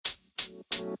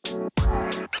What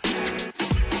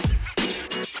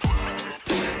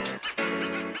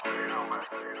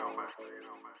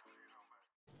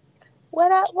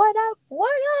up? What up?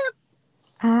 What up?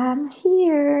 I'm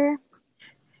here.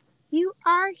 You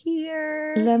are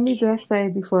here. Let me just say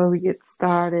before we get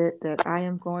started that I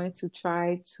am going to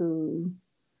try to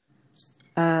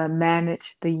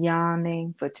manage the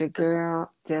yawning, but your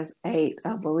girl just ate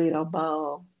a burrito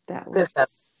bowl. That was This up,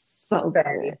 so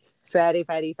fatty, good. fatty,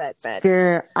 fatty, fat, fat.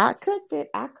 Girl, I cooked it.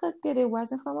 I cooked it. It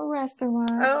wasn't from a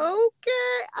restaurant.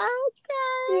 Okay,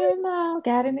 okay.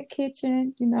 Got in the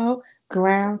kitchen,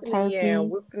 ground Whipping the yam, turkey,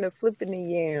 whipping the flipping the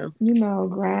yam.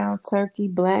 ground turkey,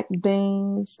 black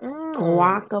beans, Mmm,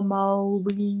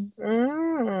 guacamole,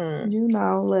 mmm,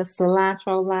 little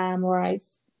cilantro lime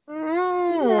rice. So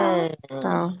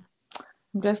mmm.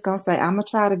 I'm just gonna say I'm gonna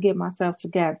try to get myself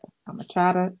together. I'm gonna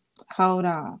try to hold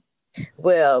on.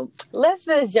 Well, let's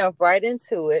just jump right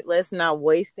into it. Let's not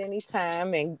waste any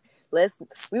time, and let's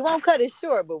we won't cut it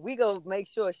short, but we go make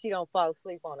sure she don't fall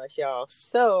asleep on us, y'all.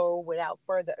 So, without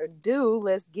further ado,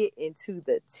 let's get into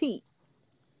the tea.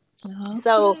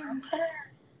 So, Okay.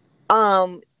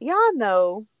 y'all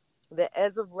know that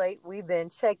as of late we've been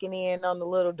checking in on the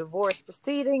little divorce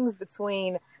proceedings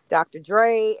between Dr.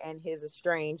 Dre and his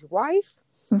estranged wife.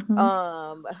 Mm-hmm.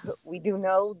 Um, we do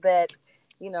know that,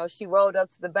 she rolled up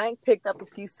to the bank, picked up a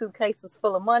few suitcases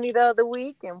full of money the other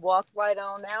week, and walked right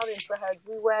on out into her G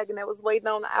wagon that was waiting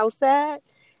on the outside.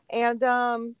 And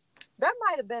that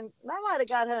might have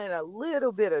got her in a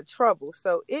little bit of trouble.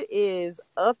 So it is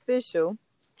official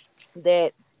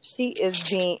that she is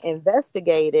being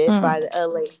investigated Mm, by the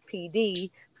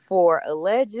LAPD for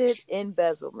alleged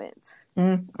embezzlement.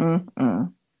 mm, mm,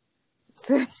 mm.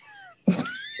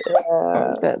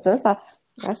 Uh,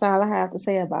 That's all I have to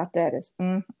say about that is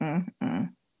mm.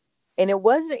 and it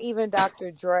wasn't even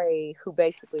Dr. Dre who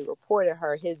basically reported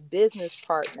her. His business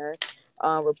partner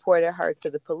reported her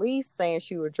to the police, saying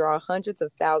she would draw hundreds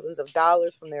of thousands of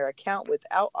dollars from their account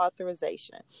without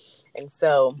authorization. And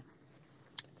so,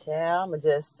 child, I'm going to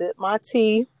just sip my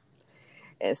tea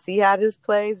and see how this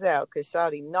plays out. Because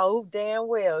Shawty know damn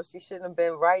well she shouldn't have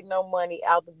been writing no money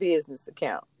out the business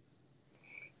account.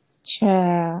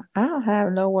 Child, I don't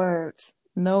have no words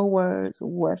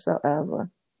whatsoever.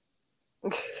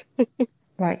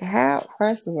 Like how?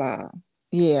 First of all,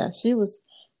 yeah,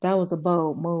 that was a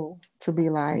bold move to be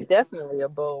like, Definitely a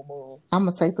bold move. I'm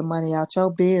gonna take the money out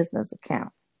your business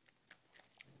account.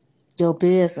 Your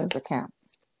business account.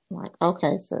 Like,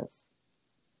 okay, sis.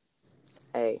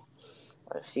 Hey,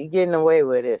 well, she getting away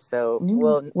with it. So,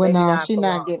 well, Well, maybe no, not she's for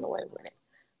not long. getting away with it.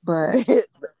 But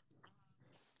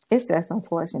it's just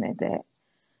unfortunate that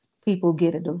people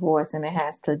get a divorce and it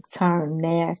has to turn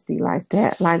nasty like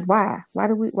that. Like, why? Why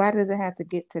does it have to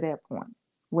get to that point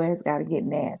where it's got to get I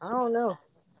nasty? don't know.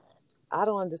 I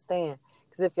don't understand.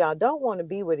 Because if y'all don't want to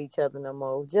be with each other no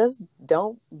more, just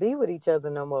don't be with each other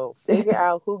no more. Figure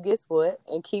out who gets what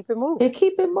and keep it moving. It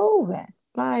keep it moving.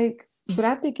 Like, but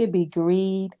I think it'd be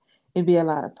greed. It'd be a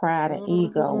lot of pride and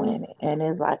ego Hmm. in it. And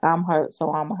it's like, I'm hurt,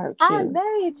 so I'm gonna hurt I you.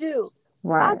 made you. I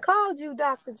Right. called you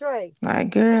Dr. Dre. Like,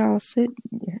 girl,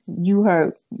 you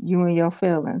hurt, you and your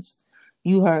feelings.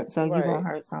 You hurt, so you gonna Right.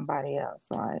 hurt somebody else.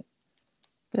 Like,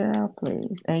 girl,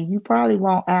 please. And you probably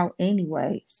won't out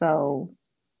anyway. So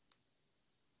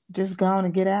just go on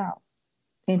and get out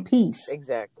in peace.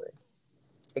 Exactly.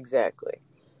 Exactly.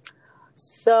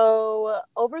 So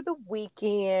over the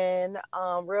weekend,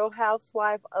 Real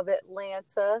Housewife of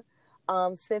Atlanta,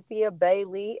 Cynthia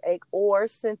Bailey, or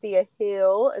Cynthia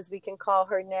Hill, as we can call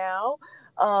her now,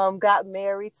 got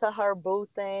married to her boo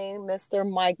thing, Mr.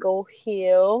 Michael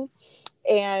Hill,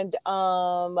 and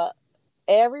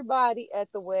everybody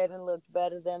at the wedding looked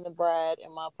better than the bride,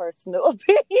 in my personal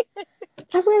opinion.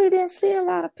 I really didn't see a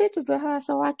lot of pictures of her,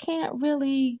 so I can't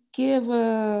really give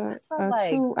I saw a like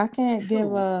true. I can't give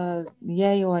two. a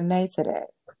yay or a nay to that.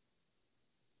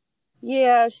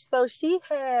 Yeah, so she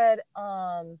had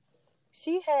a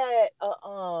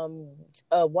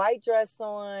white dress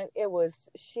on. It was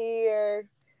sheer.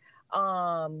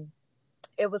 Um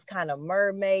it was kind of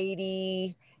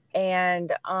mermaidy,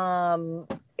 and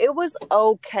it was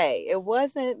okay. It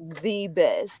wasn't the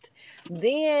best.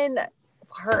 Then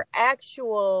her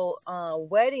actual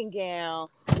wedding gown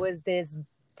was this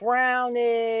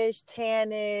brownish,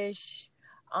 tannish,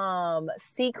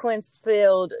 sequence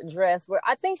filled dress where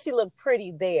I think she looked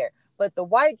pretty there, but the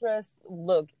white dress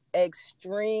looked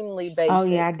extremely Oh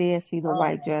yeah, I basic. did see the Um,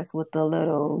 white dress with the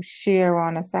little sheer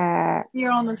on the side.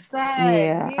 here on the side,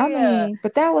 Yeah, I yeah. mean,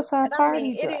 but that was her And I mean,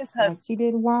 party it dress. is her. Like she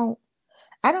didn't want.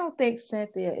 I don't think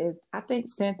Cynthia is. I think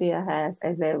Cynthia has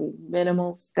a very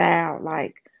minimal style.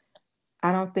 Like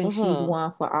I don't think she's Mm-hmm.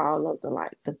 one for all of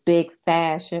the big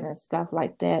fashion and stuff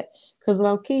like that. Cause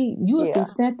low key, you will see Yeah,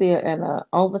 Cynthia in a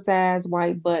oversized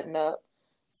white button up,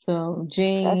 some that's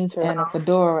jeans true. and a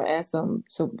fedora and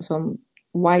some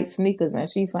white sneakers, and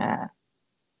she fine.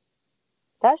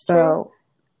 That's true. So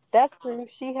That's true.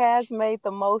 She has made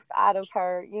the most out of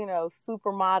her,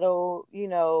 supermodel,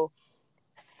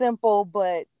 simple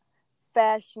but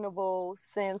fashionable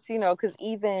sense, because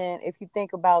even if you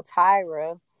think about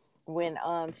Tyra, when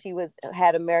she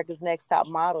had America's Next Top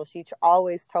Model, she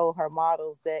always told her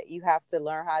models that you have to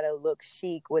learn how to look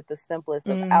chic with the simplest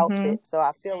of mm-hmm. outfits. So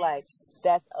I feel like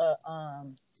that's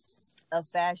a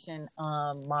fashion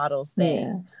model thing.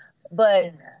 Yeah.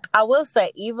 But I will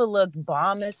say Eva looked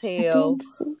bomb as I hell. didn't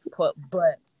see.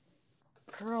 But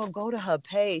girl, go to her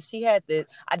page. She had this.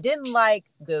 I didn't like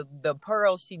the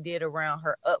pearl she did around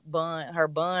her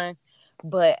bun,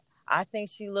 but I think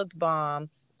she looked bomb.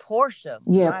 Portia,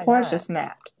 Yeah, my Portia God.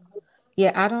 snapped.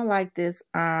 Yeah, I don't like this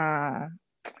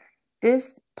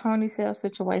ponytail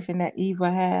situation that Eva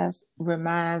has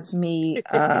reminds me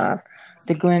of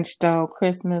the Grinch Stole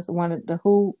Christmas. One of the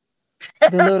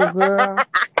little girl.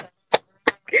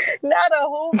 Not a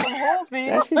who from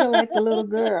That Whofield. she look like the little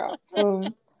girl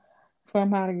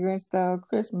from How the Grinch Stole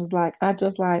Christmas. Like I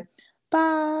just like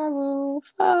Baru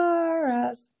for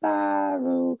us,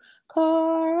 Baru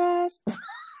chorus.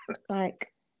 Like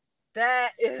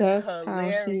That is that's how she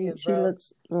hilarious, she bro.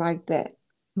 looks like that.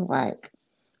 Like,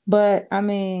 but I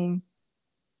mean,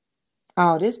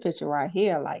 oh, this picture right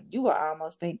here, like you would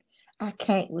almost think I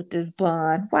can't with this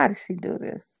bun. Why did she do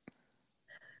this?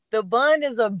 The bun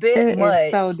is a bit It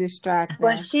is so much, but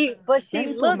distracting. she but Let she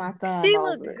me put looked my thumb she over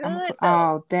looked it. I'm gonna good put. though.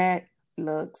 Oh, that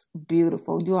looks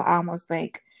beautiful. You'll almost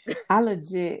think I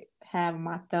legit have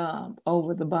my thumb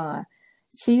over the bun.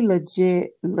 She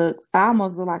legit looks. I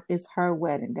almost look like it's her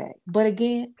wedding day. But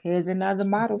again, here's another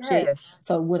model chick. Yes.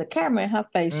 So with a camera in her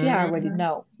face, she already Mm-hmm.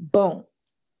 know. Boom,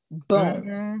 boom,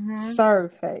 Mm-hmm.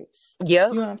 serve face. Yep.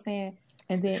 You know what I'm saying?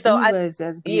 And then So Eva is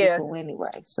just yes, beautiful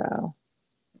anyway. So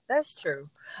that's true.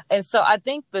 And so I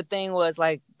think the thing was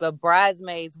like the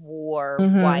bridesmaids wore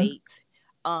mm-hmm. white.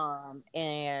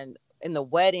 And in the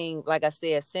wedding, like I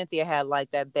said, Cynthia had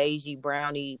like that beigey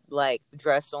brownie like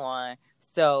dress on.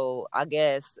 So I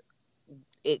guess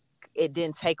it it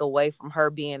didn't take away from her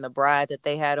being the bride that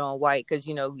they had on white, because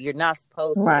you're not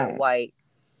supposed to wear Right. white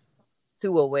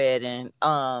to a wedding.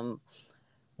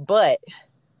 But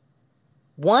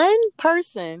one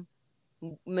person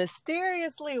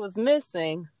mysteriously was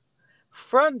missing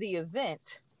from the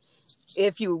event.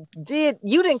 If you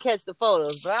didn't catch the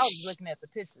photos, but I was looking at the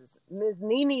pictures. Miss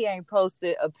Nene ain't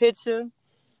posted a picture,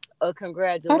 a I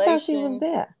thought she was congratulation.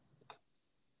 there.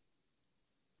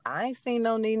 I ain't seen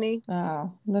no Nene.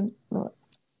 Oh,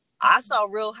 I saw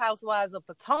Real Housewives of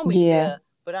Potomac yeah. there,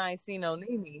 but I ain't seen no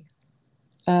Nene.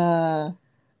 Uh, I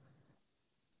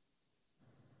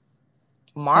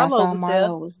Marlo saw was there,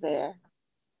 Marlo was there.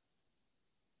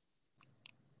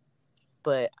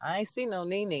 but I ain't seen no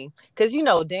Nene. Cause you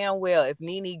know damn well if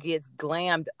Nene gets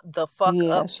glammed the fuck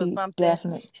Yeah, up for she something,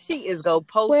 definitely. she is gonna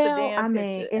post a Well, damn I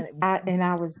mean, picture. it's and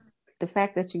I was the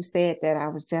fact that you said that I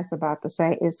was just about to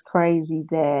say it's crazy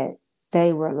that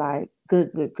they were like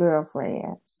good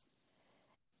girlfriends.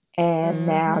 And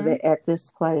now Mm-hmm. they're at this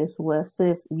place where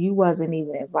sis, you wasn't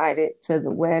even invited to the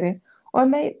wedding. Or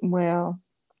maybe well,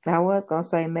 I was gonna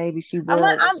say maybe she I'm, was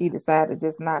and I'm she decided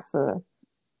just not to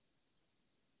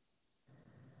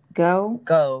go.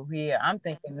 go. Yeah, I'm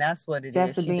thinking that's what it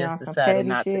Just is. to She be just on some decided petty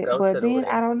not to shit. go to But the then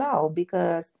I wedding. don't know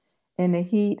because in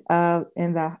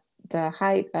the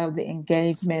height of the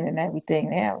engagement and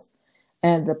everything else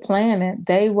and the planning,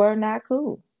 they were not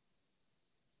cool.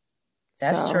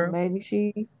 That's So true.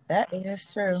 maybe That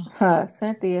is true.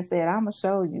 Cynthia said, "I'm gonna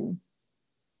show you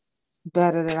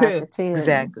better than I could tell you."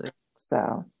 Exactly.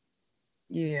 So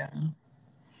Yeah.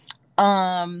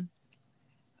 Um,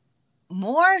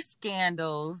 More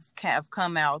scandals have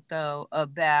come out though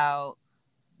about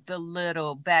the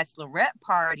little bachelorette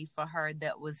party for her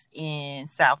that was in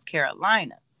South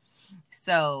Carolina.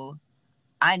 So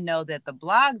I know that the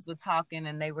blogs were talking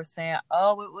and they were saying,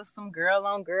 oh, it was some girl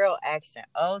on girl action.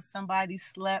 Oh, somebody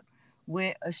slept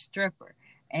with a stripper.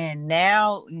 And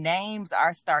now names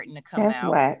are starting to come that's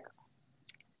out. whack.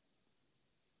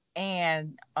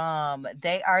 And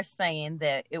they are saying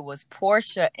that it was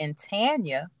Portia and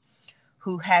Tanya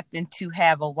who happened to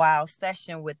have a wild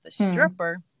session with the Hmm.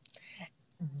 stripper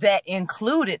that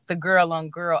included the girl on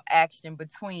girl action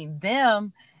between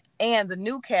them and the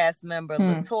new cast member,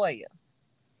 Hmm. Latoya.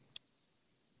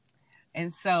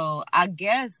 And so I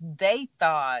guess they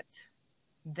thought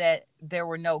that there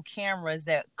were no cameras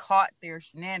that caught their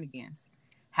shenanigans.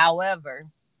 However,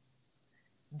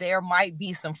 there might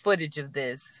be some footage of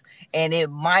this, and it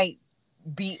might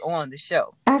be on the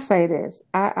show. I say this.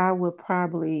 I would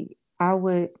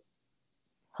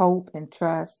hope and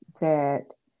trust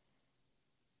that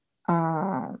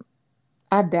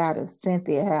I doubt if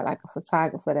Cynthia had like a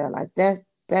photographer there. Like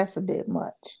that's a bit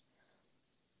much.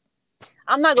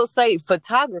 I'm not gonna say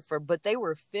photographer, but they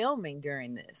were filming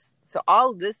during this. So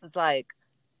all of this is like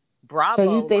So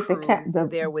you Bravo think crew the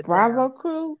there with Bravo them.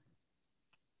 crew?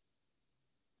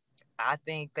 I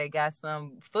think they got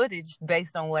some footage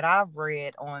based on what I've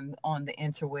read on the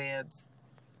interwebs.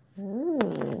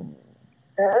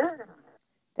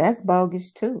 That's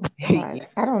bogus too. Like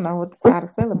I don't know how to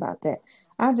feel about that.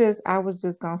 I was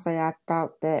just gonna say I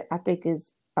think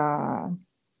it's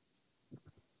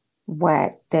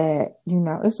whack that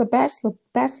it's a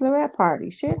bachelorette party.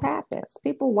 Shit happens.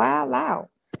 People wild out.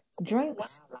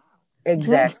 Drinks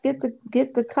Exactly.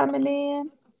 get the coming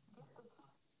in.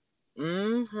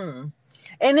 Mm-hmm.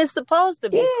 And it's supposed to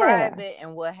be Yeah. private,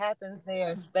 and what happens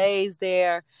there stays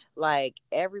there. Like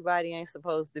everybody ain't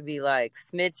supposed to be like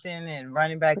snitching and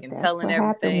running back But and that's telling what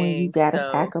happened when you everything. got a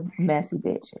So pack of messy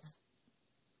bitches.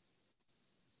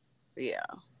 yeah.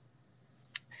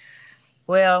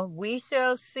 Well, we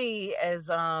shall see as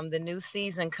the new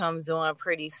season comes on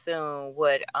pretty soon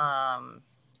what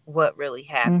really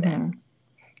happened. Mm-hmm.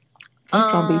 It's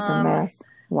gonna be some mess.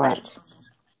 Watch.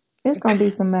 It's gonna be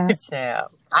some mess.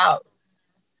 Child, I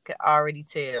could already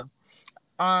tell.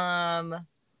 Um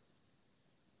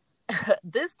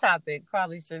this topic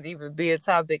probably shouldn't even be a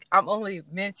topic. I'm only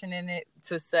mentioning it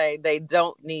to say they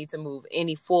don't need to move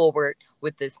any forward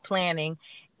with this planning,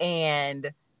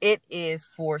 and it is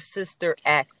for Sister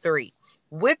Act 3.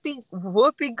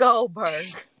 Whoopi Goldberg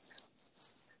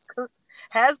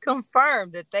has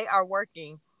confirmed that they are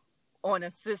working on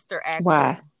a Sister Act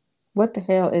Why? 3. What the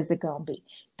hell is it gonna be?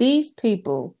 These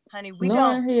people, Honey, we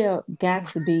don't. Lauryn Hill, got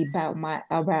to be about my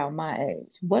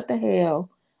age. What the hell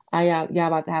are y'all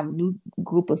about to have a new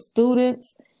group of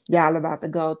students? Y'all about to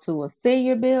go to a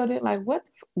senior building? Like what?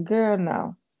 Girl,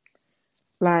 no.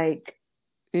 Like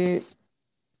it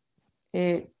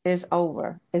it's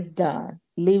over. It's done.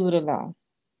 Leave it alone.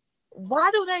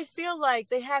 Why do they feel like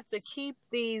they have to keep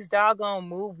these doggone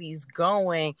movies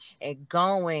going and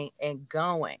going and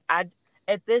going? At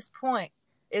this point,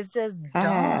 it's just I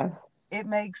dumb. have It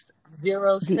makes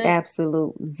zero the sense.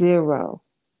 absolute zero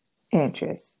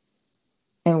interest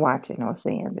in watching or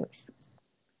seeing this.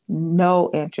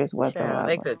 No interest Child,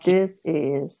 they whatsoever. could keep This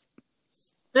is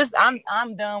this.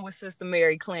 I'm done with Sister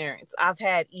Mary Clarence. I've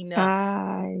had enough.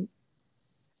 I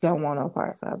don't want no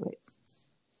parts of it.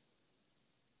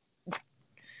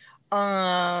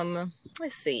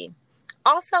 Let's see.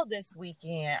 Also this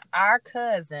weekend, our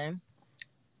cousin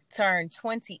turned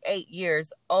 28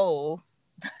 years old.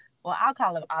 Well, I'll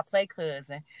call him our play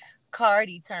cousin.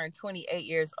 Cardi turned 28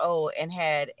 years old and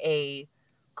had a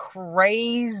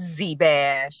crazy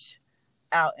bash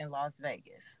out in Las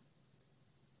Vegas.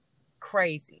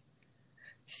 Crazy.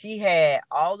 She had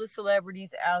all the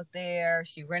celebrities out there.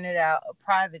 She rented out a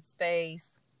private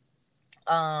space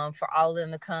for all of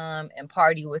them to come and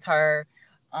party with her.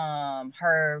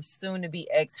 Her soon-to-be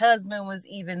ex-husband was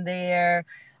even there.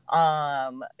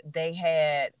 They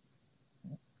had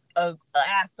a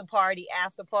after party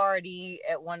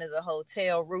at one of the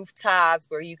hotel rooftops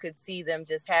where you could see them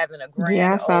just having a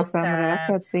Yeah, grand I saw old some of that. I time.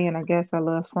 kept seeing, I guess, our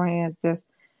little friends just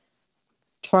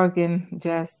twerking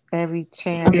just every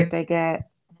chance that they got,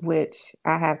 which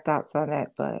I have thoughts on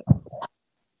that, but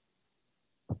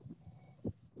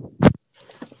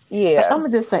Yeah. I'm gonna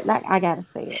just say, like, I gotta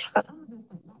say it.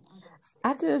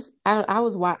 I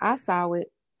saw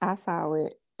it,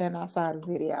 and I saw the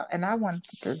video, and I wanted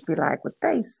to just be like, "Would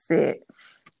they sit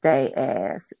they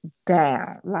ass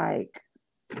down?" Like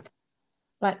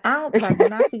I don't like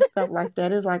when I see stuff like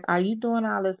that. It's like, are you doing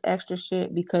all this extra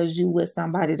shit because you with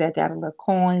somebody that got a little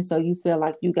coin, so you feel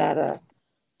like you gotta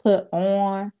put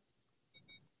on,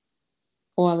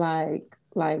 or like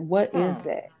what is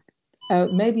that?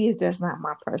 Maybe it's just not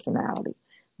my personality.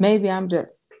 Maybe I'm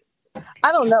just.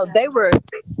 I don't know. They were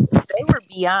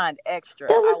beyond extra.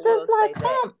 It I was just will like, say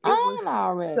that. come It was on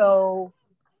already. so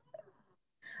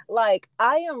like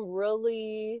I am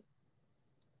really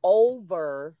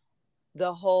over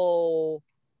the whole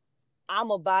I'm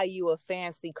gonna buy you a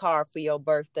fancy car for your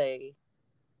birthday,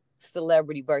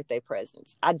 celebrity birthday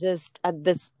presents.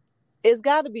 This it's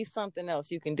got to be something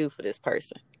else you can do for this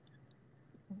person.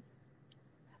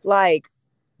 Like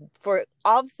for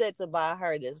Offset to buy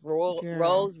her this Girl,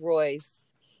 Rolls Royce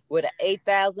with an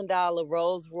 $8,000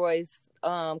 Rolls Royce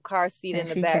car seat and in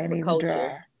the she back can't for even Culture.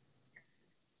 drive.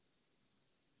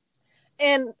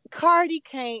 And Cardi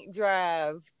can't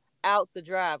drive out the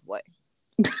driveway.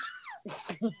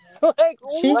 Like,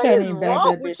 She what can't is even back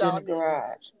wrong that with bitch in y'all the niggas?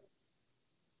 garage.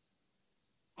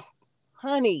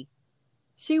 Honey,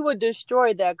 she would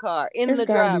destroy that car in It's the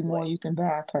got to be more driveway. you can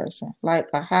buy a person. Like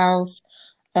a house.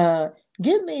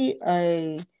 Give me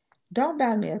a. Don't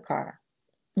buy me a car.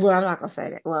 Well, I'm not gonna say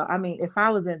that. Well, I mean, if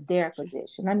I was in their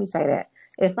position, let me say that.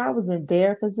 If I was in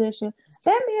their position,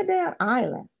 buy me a damn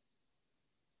island.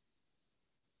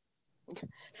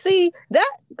 See, this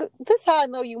how I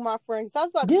know you my friend. 'Cause I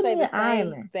was about to Give say me the an same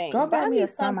island. thing. Go buy Buy me me a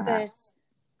summer something house.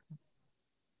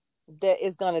 that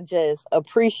is gonna just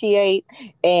appreciate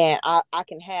and I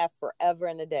can have forever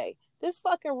and a day. This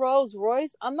fucking Rolls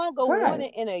Royce, I'm not gonna want Right.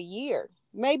 it in a year,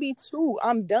 maybe two.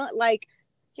 I'm done. Like,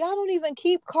 y'all don't even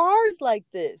keep cars like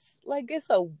this. Like, it's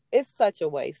such a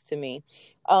waste to me.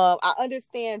 I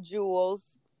understand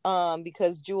jewels,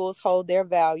 because jewels hold their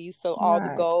value. So all the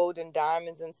Right. gold and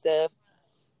diamonds and stuff,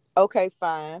 okay,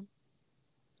 fine.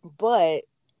 But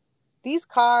the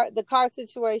car Like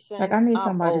situation, I need I'm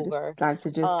somebody over.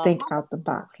 to just Um, think out the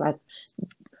box. Like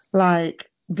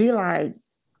be like,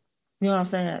 you know what I'm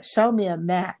saying? Show me a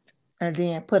map and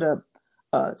then put a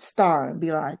star and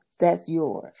be like, that's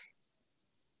yours.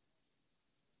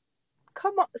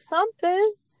 come on,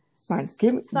 something, Like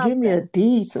give me a something.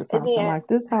 deed to And something. then Like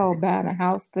this whole buying a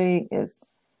house thing is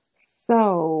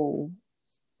so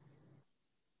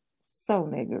so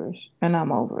niggerish, and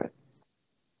I'm over it.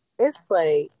 it's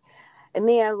played. And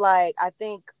then, like, I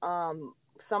think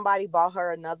somebody bought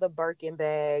her another Birkin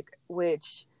bag,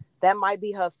 which that might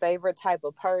be her favorite type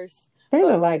of purse, They but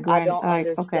look like like I granny. don't Like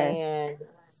okay, understand.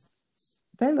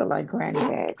 they look like granny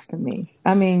bags to me.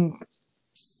 I mean,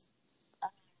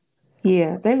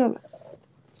 yeah, they look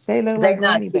They like not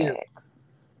granny cute. bags.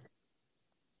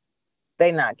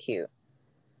 They not cute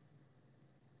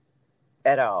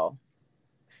at all.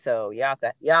 So y'all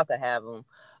could have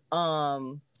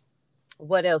them.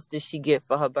 What else did she get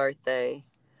for her birthday?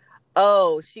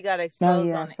 Oh, she got Oh exposed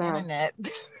yeah, on the so internet.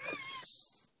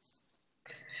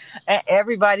 And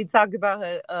everybody talked about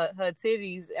her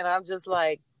titties, and I'm just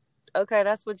like, okay,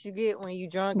 that's what you get when you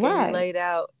drunk and you right. laid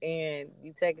out and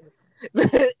you take it.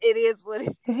 It is what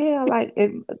it. The hell, like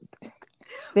it.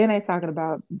 Then they talking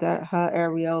about that her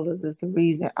areolas is the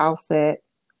reason Offset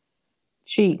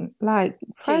cheating. Like,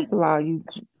 first of Cheating. all, you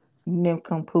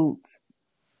nincompoops.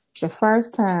 The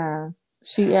first time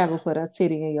she ever put her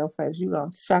titty in your face, you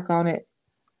gonna suck on it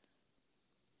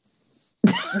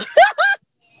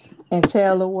and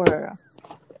tell the world.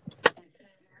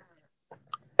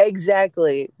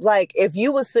 Exactly. Like, if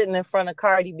you was sitting in front of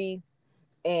Cardi B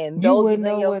and You those wouldn't was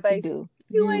in know your what to face, do.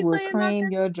 you You ain't would saying nothing.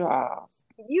 cream your drawers.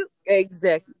 You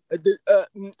exactly. You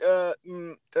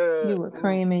would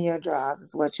cream in your drawers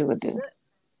is what you would do.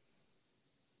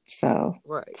 So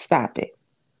Right. stop it.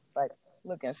 Like,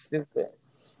 looking stupid.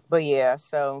 But yeah,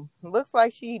 so looks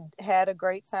like she had a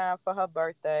great time for her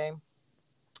birthday.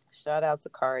 Shout out to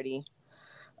Cardi.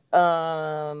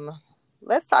 Um,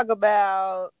 let's talk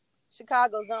about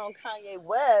Chicago's own Kanye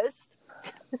West.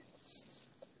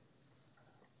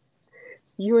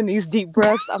 You and these deep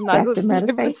breaths, I'm not That's going the to be able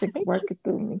meditation to. working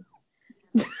through me.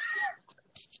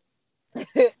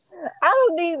 I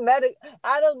don't need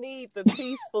I don't need the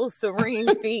peaceful, serene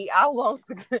feet. I want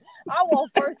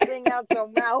first thing out your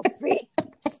mouth feet.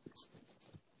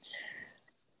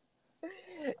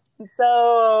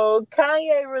 So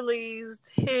Kanye released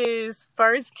his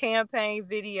first campaign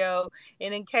video,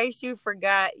 and in case you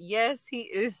forgot, yes, he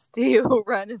is still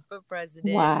running for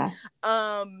president. Why?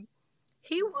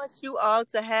 He wants you all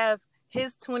to have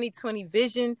his 2020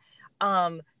 vision.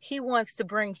 He wants to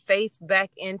bring faith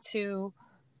back into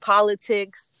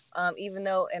politics. Even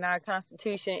though in our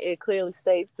Constitution it clearly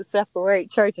states to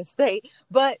separate church and state,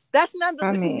 but that's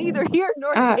I neither mean, here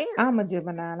nor there. I'm a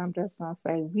Gemini, and I'm just gonna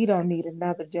say we don't need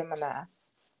another Gemini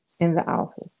in the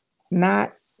office.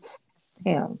 Not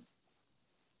him.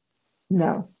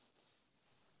 No.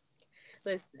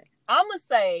 Listen, I'm gonna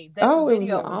say that the Oh, it was an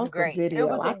video was awesome great. It video.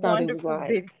 was a I thought it was wonderful like,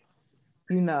 video.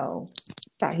 you know,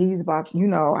 that he's about,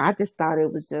 I just thought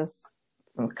it was just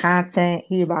some content.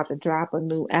 He about to drop a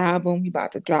new album. He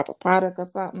about to drop a product or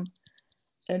something.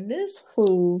 And this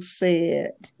fool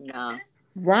said, Nah,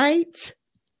 right,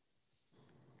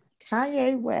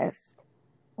 Kanye West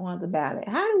on the ballot.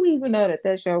 How do we even know that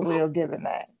that's your real given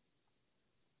name?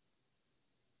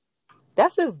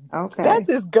 that's his Okay.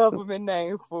 government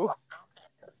name, fool.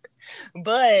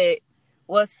 But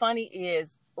what's funny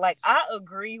is, like, I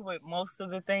agree with most of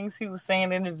the things he was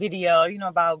saying in the video,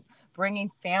 about bringing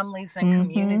families and Mm-hmm.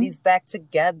 communities back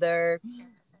together.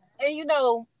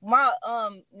 And my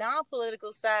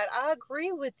non-political side, I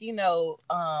agree with a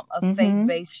Mm-hmm.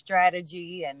 faith-based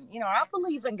strategy, and I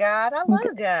believe in God. I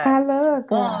love God. I love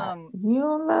God. You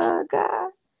don't love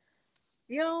God?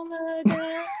 You don't love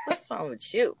God? What's wrong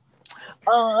with you?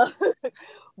 Uh,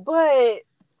 but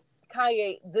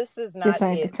Kanye, this is This not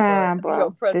ain't the it for time, your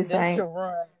bro. presidential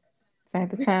run. This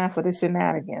ain't the time for the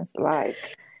shenanigans. Like,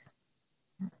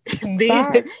 Then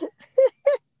sorry.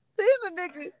 the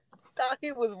nigga thought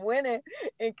he was winning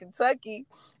in Kentucky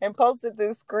and posted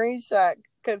this screenshot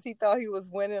because he thought he was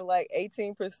winning like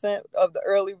 18% of the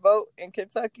early vote in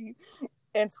Kentucky,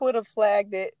 and Twitter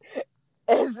flagged it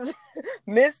as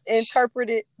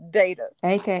misinterpreted data.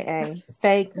 AKA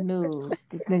fake news.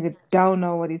 This nigga don't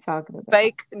know what he's talking about.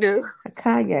 Fake news.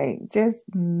 Kanye, just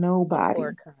nobody.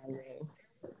 Poor Kanye.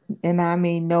 And I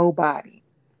mean nobody.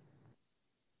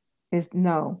 It's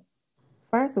no.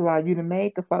 First of all, you done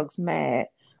made the folks mad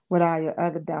with all your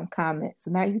other dumb comments.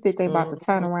 So now you think they about to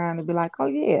turn around and be like, oh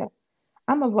yeah,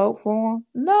 I'm going to vote for him.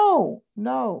 No,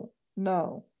 no,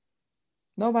 no.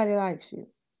 Nobody likes you.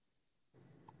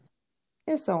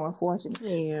 It's so unfortunate.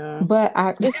 Yeah. But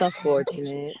it's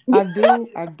unfortunate. I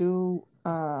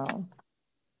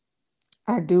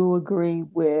do agree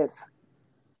with,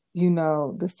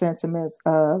 the sentiments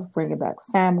of bringing back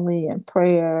family and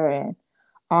prayer and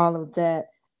all of that.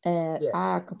 And Yes.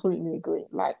 I completely agree.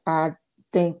 Like, I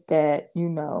think that,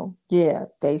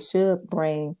 they should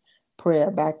bring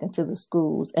prayer back into the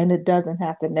schools. And it doesn't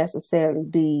have to necessarily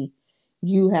be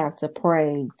you have to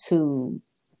pray to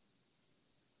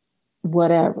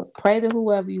whatever. Pray to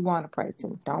whoever you want to pray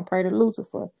to. Don't pray to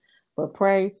Lucifer, but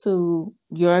pray to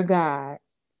your God.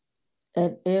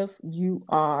 And if you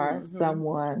are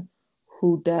someone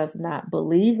who does not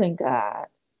believe in God,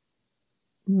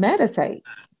 meditate.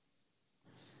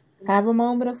 Have a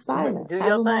moment of silence.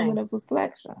 Have a moment of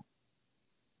reflection.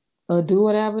 Or do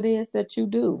whatever it is that you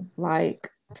do, like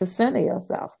to center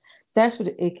yourself. That's what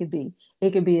it could be.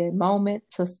 It could be a moment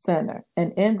to center.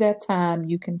 And in that time,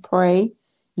 you can pray,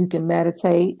 you can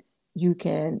meditate, you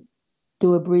can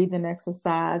do a breathing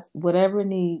exercise, whatever it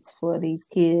needs for these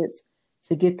kids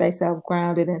to get themselves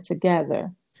grounded and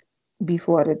together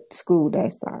before the school day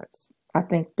starts. I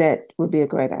think that would be a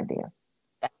great idea.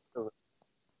 Absolutely.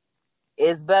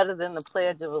 It's better than the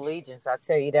Pledge of Allegiance, I'll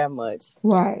tell you that much.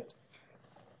 Right.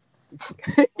 Stop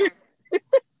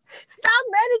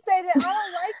meditating. I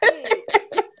don't like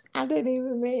it. I didn't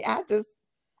even mean, I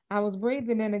was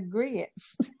breathing in agreement.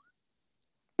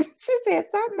 She said,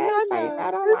 stop meditating.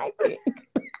 I don't like it.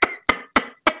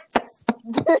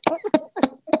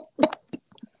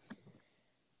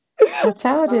 I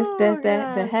told you that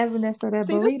the heaviness of that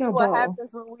burrito bowl. What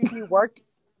happens when we be working?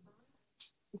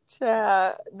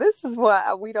 Child, this is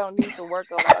why we don't need to work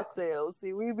on ourselves.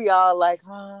 See, we be all like,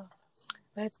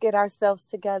 let's get ourselves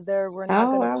together. We're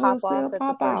not going to pop off at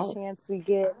the first chance we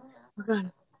get. We're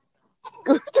going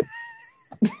to.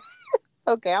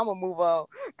 Okay, I'm going to move on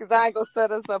because I ain't going to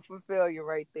set us up for failure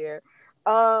right there.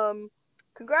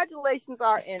 Congratulations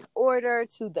are in order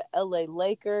to the LA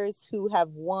Lakers, who have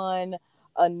won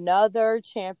another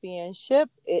championship.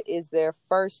 It is their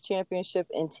first championship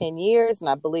in 10 years, and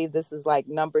I believe this is like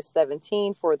number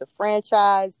 17 for the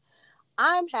franchise.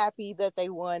 I'm happy that they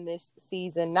won this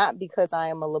season, not because I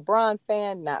am a LeBron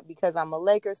fan, not because I'm a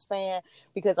Lakers fan,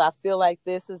 because I feel like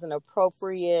this is an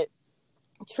appropriate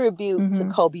tribute to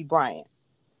Kobe Bryant.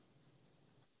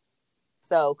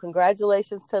 So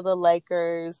congratulations to the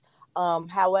Lakers.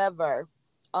 However,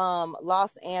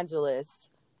 Los Angeles,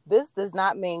 this does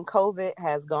not mean COVID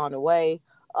has gone away.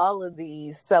 All of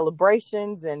these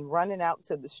celebrations and running out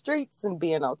to the streets and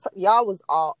being on y'all was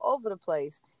all over the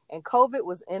place, and COVID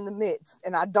was in the midst.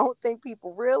 And I don't think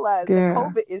people realize that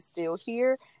COVID is still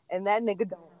here, and that nigga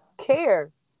don't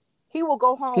care. He will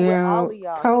go home with all of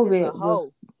y'all. COVID he is a hoe.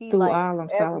 He through likes all them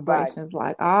everybody. Celebrations,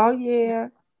 like, oh yeah,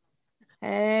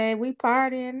 hey, we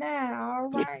partying now, all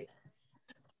right.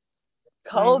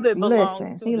 COVID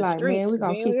belongs to he the like, streets. Man, we're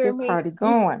gonna keep this party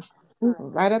going.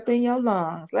 Right up in your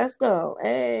lungs. Let's go.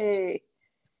 Hey.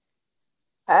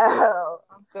 Oh,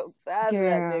 I'm so tired of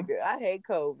that nigga. I hate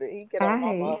COVID. He get on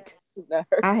my nerves.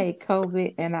 I hate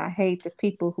COVID, and I hate the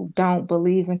people who don't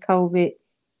believe in COVID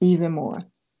even more.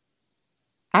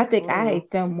 I think I hate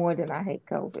them more than I hate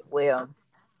COVID. Well,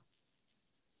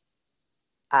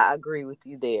 I agree with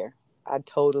you there. I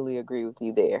totally agree with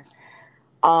you there.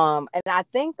 And I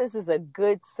think this is a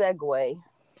good segue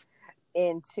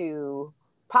into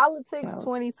politics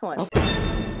 2020.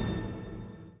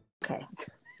 Okay.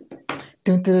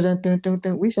 Dun, dun, dun, dun, dun,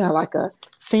 dun. We sound like a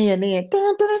CNN.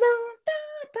 Dun, dun, dun, dun,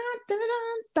 dun,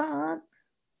 dun, dun.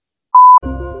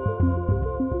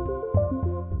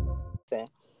 Washington.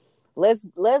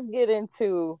 Let's get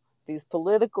into these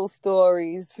political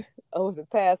stories over the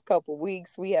past couple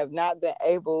weeks. We have not been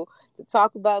able to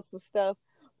talk about some stuff,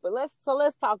 but let's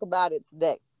talk about it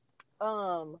today.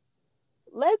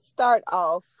 Let's start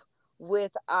off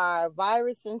with our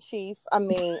virus in chief.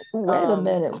 Wait a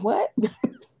minute, what?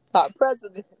 Our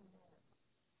president.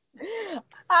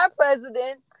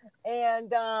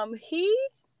 And he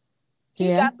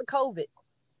got the COVID.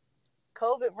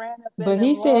 COVID ran up in But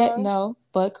he lungs. said no,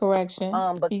 but correction.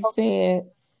 He said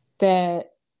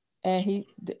that, and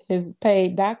his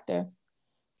paid doctor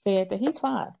said that he's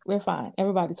fine. We're fine.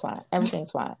 Everybody's fine.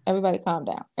 Everything's fine. Everybody calm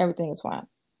down. Everything is fine.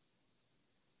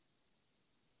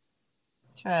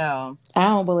 Child. I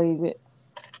don't believe it.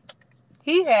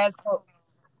 He has.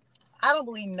 I don't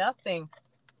believe nothing.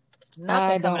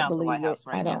 Nothing coming out the White House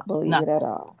right now. I don't believe it at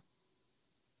all.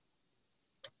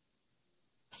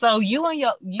 So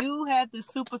you had this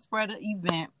super spreader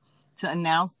event to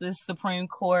announce this Supreme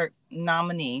Court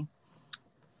nominee.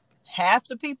 Half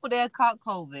the people that caught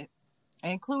COVID,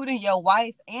 including your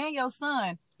wife and your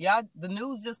son. Y'all, the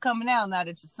news just coming out now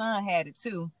that your son had it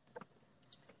too.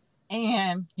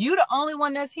 And you the only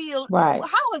one that's healed. Right.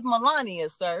 How is Melania,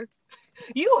 sir?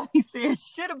 You ain't saying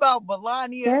shit about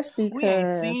Melania. That's because we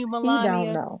ain't seen Melania. He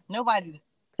don't know. Nobody.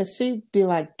 Because she'd be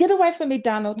like, get away from me,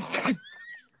 Donald.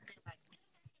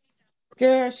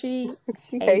 Girl, she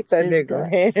hates that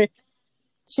nigga.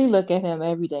 She look at him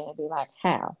every day and be like,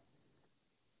 how?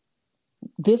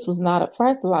 This was not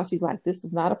first of all, she's like, this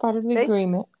was not a part of the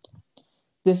agreement.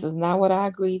 This is not what I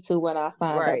agreed to when I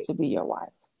signed up to be your wife.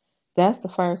 That's the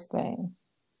first thing.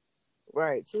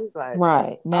 Right. She's like,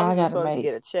 right. Now I gotta make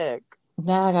get a check.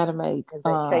 Now I gotta make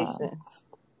vacations.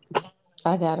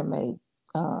 I gotta make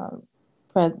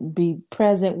be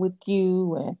present with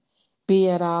you and be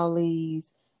at all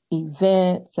these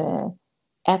events and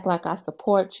act like I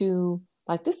support you.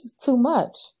 Like, this is too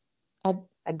much.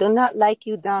 I do not like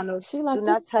you, Donald. She like, do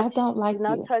not touch. I don't like do you.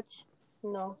 Not touch.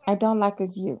 No. I don't like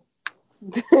it's you.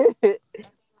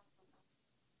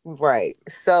 Right.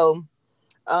 So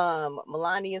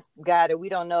Melania's got it. We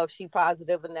don't know if she's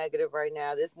positive or negative right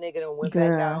now. This nigga done went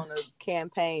back out on the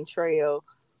campaign trail,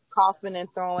 coughing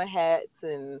and throwing hats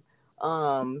and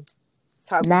not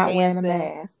dancing. Wearing a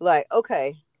mask. Like,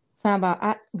 okay. Talking about,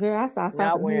 I saw something.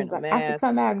 Not wearing a mask. I could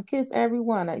come out and kiss every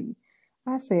one of you.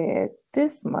 I said,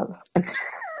 this motherfucker.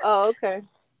 Oh, okay.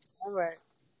 All right.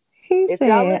 He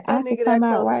said, I could come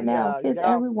out right now and kiss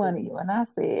every one of you. And I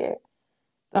said,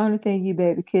 the only thing you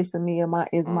baby kissing me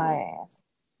is my ass.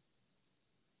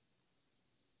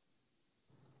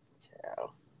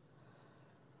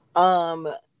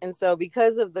 And so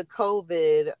because of the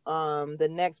COVID, the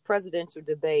next presidential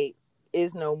debate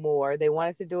is no more. They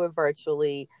wanted to do it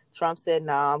virtually. Trump said,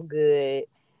 "Nah, I'm good."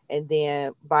 And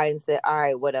then Biden said, "All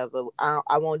right, whatever.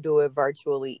 I won't do it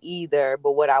virtually either.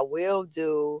 But what I will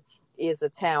do is a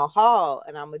town hall,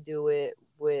 and I'm gonna do it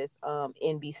with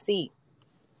NBC."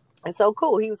 And so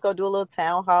cool. He was gonna do a little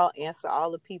town hall, answer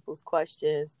all the people's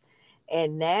questions,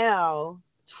 and now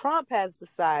Trump has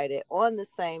decided on the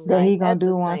same night he gonna at do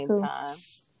the one same too? time.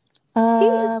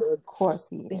 Of course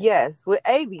he is. Yes, with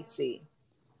ABC.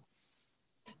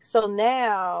 So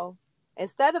now,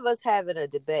 instead of us having a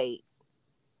debate,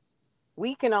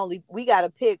 we got to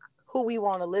pick who we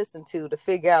want to listen to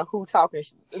figure out who talking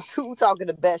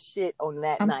the best shit on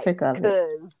that night. I'm sick of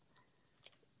it.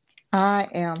 I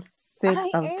am sick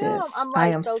of this. I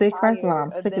am so sick. First of all,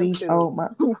 I'm sick of these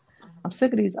I'm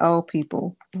sick of these old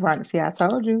people. Right? See, I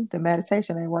told you the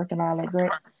meditation ain't working all that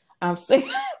great. I'm sick.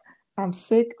 I'm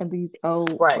sick of these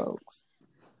old folks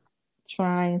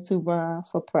trying to run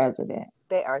for president.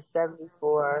 They are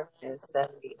 74 and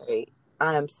 78.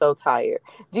 I am so tired.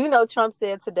 Do you know Trump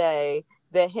said today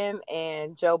that him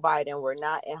and Joe Biden were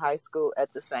not in high school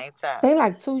at the same time? They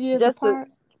like 2 years apart.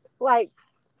 They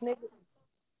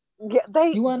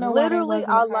you want to know literally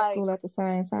why they wasn't in high school at the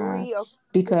same time?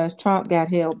 Because Trump got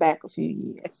held back a few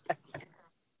years.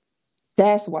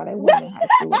 That's why they weren't in high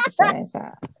school at the same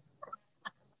time.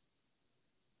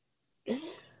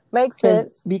 Makes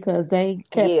sense. Because they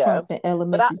kept Trump in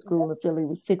elementary school until he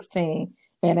was 16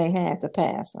 and they had to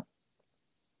pass him.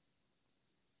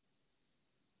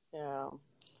 Yeah.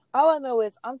 All I know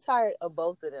is I'm tired of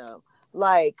both of them.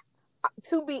 Like,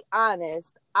 to be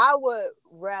honest, I would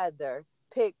rather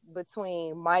pick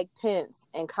between Mike Pence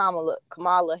and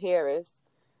Kamala Harris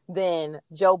than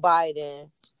Joe Biden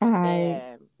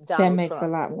and Donald Trump. That makes a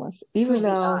lot more sense. Even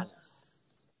though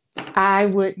I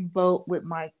wouldn't vote with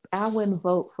Mike. I wouldn't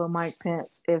vote for Mike Pence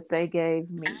if they gave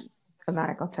me, I'm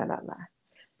not going to tell that lie,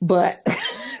 but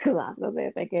because I was going to say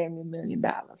if they gave me $1 million.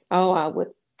 Oh, I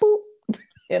would. Boop.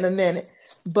 in a minute.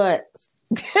 But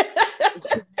and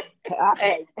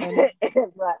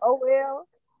like, oh well.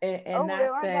 and not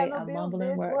I ain't got say no a bills, mumbling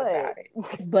bitch. word What? about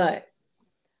it. But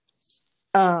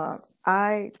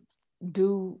I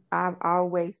do. I've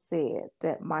always said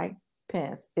that Mike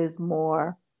Pence is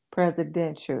more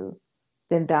presidential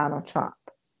than Donald Trump.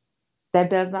 That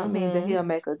does not mean that he'll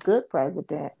make a good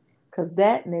president, because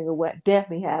that nigga would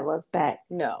definitely have us back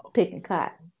No. picking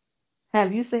cotton.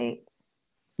 Have you seen?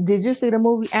 Did you see the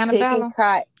movie Picking Annabelle?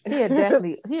 cotton. He'll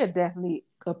definitely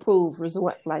approve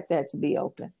resorts like that to be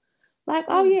open. Like,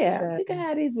 oh yeah, you can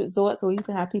have these resorts where you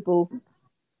can have people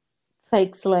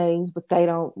take slaves, but they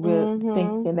don't really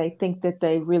think, and they think that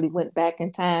they really went back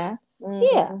in time.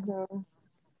 Yeah, go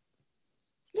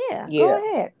Yeah.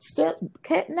 ahead. Still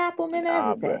kidnap them and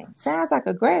Nah, but everything. Sounds like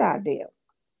a great idea.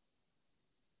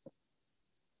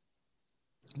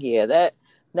 yeah,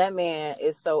 that man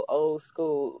is so old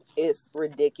school. It's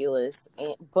ridiculous.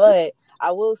 But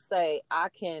I will say I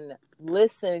can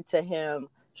listen to him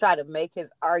try to make his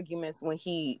arguments when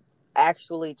he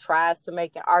actually tries to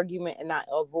make an argument and not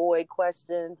avoid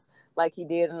questions like he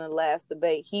did in the last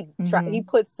debate. He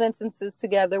puts sentences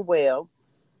together well,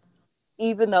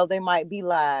 even though they might be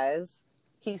lies.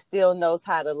 He still knows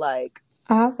how to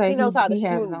I'll say he knows how to he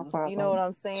has no schmooze. You know what problem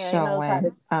I'm saying? He knows how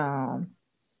to. showing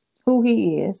who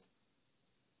he is.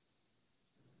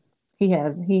 He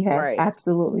has Right.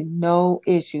 absolutely no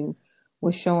issue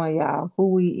with showing y'all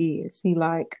who he is. He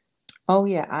like, oh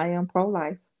yeah, I am pro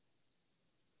life.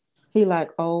 He like,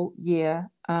 oh yeah,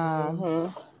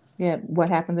 yeah, what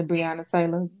happened to Breonna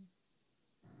Taylor?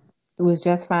 It was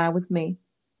just fine with me.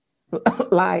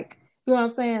 Like, you know what I'm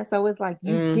saying? So it's like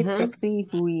you get to see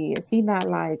who he is. He not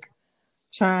like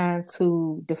trying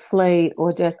to deflate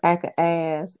or just act an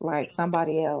ass like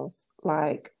somebody else.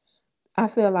 Like, I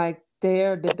feel like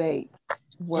their debate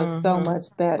was so much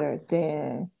better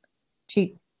than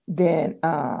Ren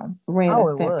and Oh,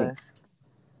 it Stimpy. was.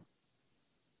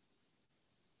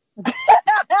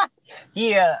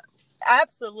 Yeah,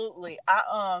 absolutely.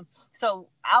 So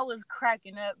I was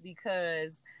cracking up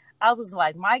because I was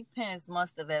like, Mike Pence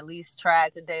must have at least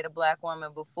tried to date a black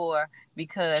woman before,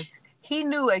 because he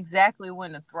knew exactly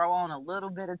when to throw on a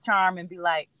little bit of charm and be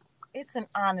like, it's an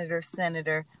honor,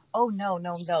 Senator. Oh no,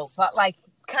 no, no. But like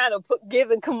kind of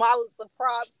giving Kamala the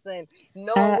props and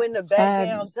knowing when to back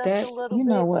down just a That's, little you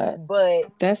know bit. what?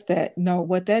 But That's that. No,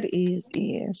 what that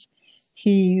is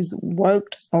he's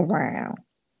worked around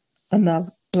enough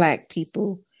black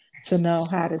people to know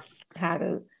how to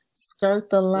skirt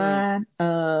the line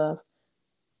of,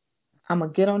 I'm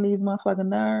gonna get on these motherfucking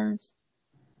nerves,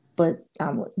 but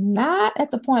I'm not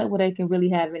at the point where they can really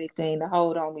have anything to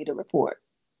hold on me to report.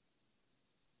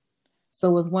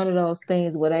 So it's one of those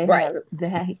things where they right, have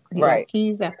that, like, right.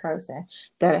 he's that person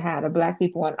that had the black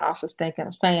people in office thinking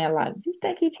of saying, like, you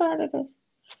think he part of this?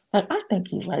 Like, I think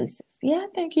he's racist. Yeah, I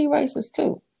think he's racist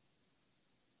too.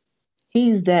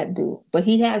 He's that dude, but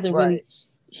he hasn't really. Right.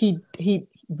 He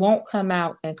won't come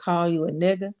out and call you a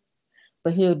nigga,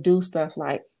 but he'll do stuff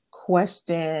like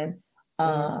question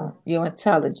your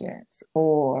intelligence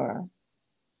or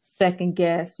second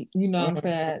guess. You know what I'm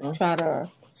saying? Try to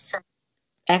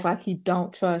act like he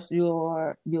don't trust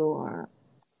your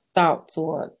thoughts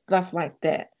or stuff like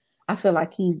that. I feel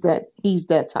like he's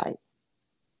that type.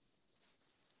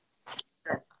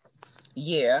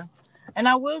 Yeah. And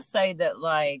I will say that,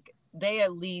 like, they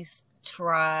at least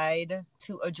tried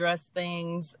to address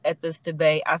things at this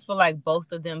debate. I feel like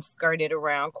both of them skirted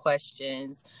around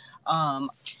questions. Um,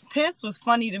 Pence was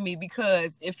funny to me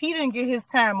because if he didn't get his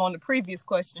time on the previous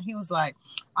question, he was like,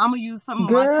 I'm going to use some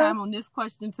of my time on this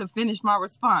question to finish my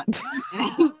response.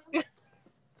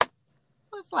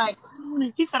 It's like,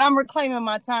 he said, I'm reclaiming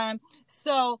my time.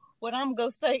 So what I'm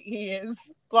going to say is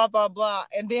blah, blah, blah.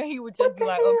 And then he would just be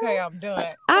like, okay, I'm done.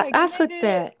 I took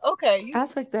that. Okay. I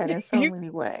took that in so many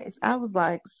ways. I was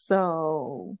like,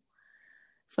 so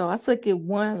I took it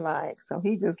one, like, so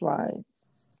he just like,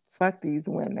 fuck these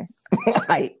women.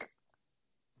 Like,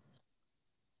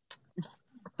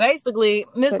 basically,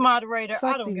 Miss Moderator,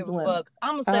 I don't give a women. fuck.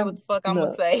 I'm going to say what the fuck I'm going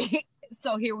to say.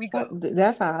 So here we go.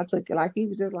 That's how I took it. Like, he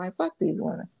was just like, fuck these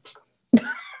women.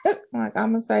 Like,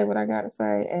 I'm gonna say what I gotta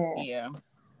say, and Yeah.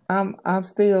 I'm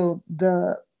still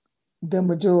the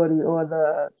majority or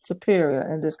the superior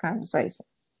in this conversation.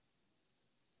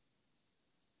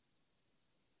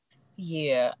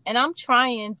 Yeah, and I'm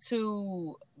trying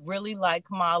to really like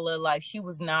Kamala. Like, she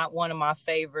was not one of my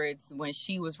favorites when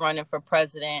she was running for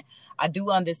president. I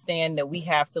do understand that we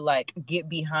have to like get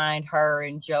behind her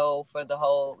and Joe for the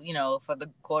whole, for the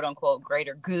quote unquote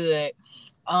greater good.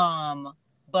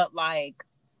 But like,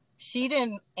 she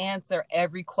didn't answer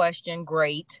every question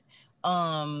great.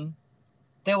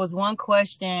 There was one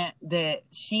question that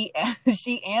she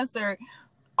she answered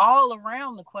all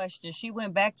around the question. She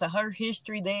went back to her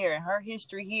history there and her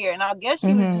history here. And I guess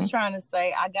she was just trying to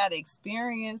say, I got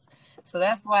experience. So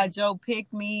that's why Joe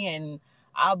picked me, and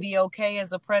I'll be okay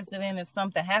as a president if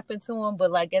something happened to him.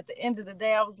 But like at the end of the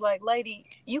day, I was like, lady,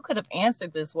 you could have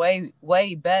answered this way,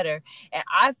 way better. And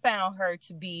I found her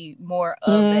to be more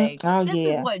of a, this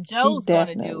is what Joe's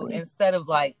going to do, instead of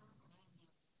like,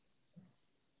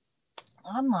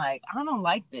 I'm like, I don't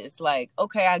like this. Like,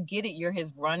 okay, I get it. You're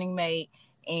his running mate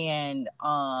and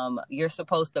you're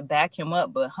supposed to back him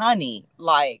up. But honey,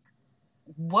 like,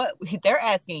 what they're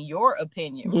asking your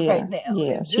opinion right now.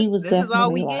 Yeah, she was definitely is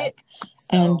all we like, get?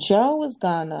 And Joe is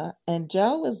gonna,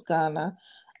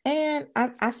 and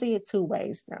I see it two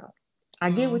ways though.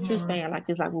 I get what you're saying. Like,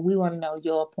 it's like, well, we want to know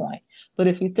your point. But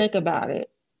if you think about it,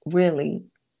 really,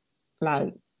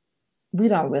 like, we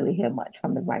don't really hear much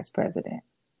from the vice president.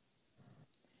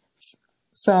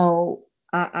 So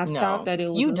I thought that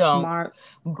it was smart.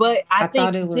 But I think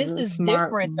thought it was this is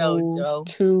different though, Joe.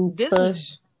 To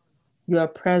push your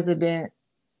president,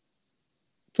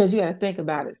 because you got to think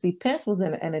about it. See, Pence was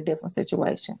in a different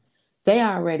situation. They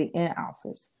already in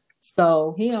office,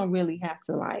 so he don't really have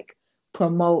to like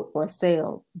promote or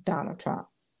sell Donald Trump.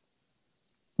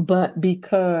 But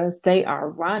because they are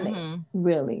running,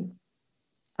 really,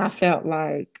 I felt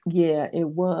like, yeah, it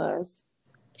was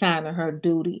kind of her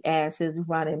duty as his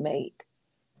running mate.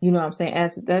 You know what I'm saying?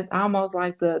 As that's almost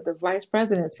like the vice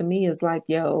president to me is like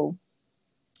your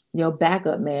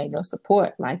backup man, your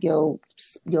support, like your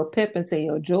Pippen to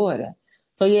your Jordan.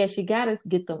 So yeah, she got to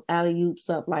get them alley-oops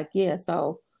up. Like, yeah,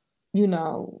 so you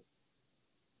know,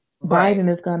 Biden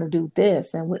is going to do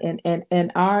this, and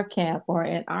in our camp or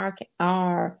in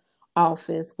our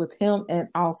office with him in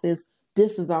office,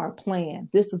 this is our plan.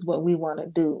 This is what we want to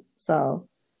do. So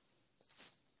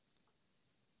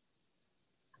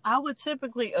I would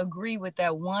typically agree with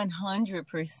that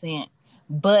 100%.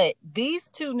 But these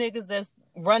two niggas that's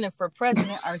running for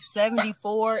president are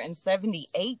 74 and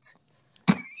 78.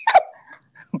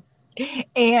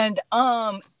 And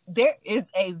there is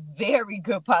a very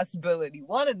good possibility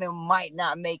one of them might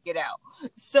not make it out.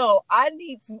 So I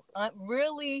need to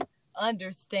really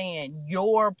understand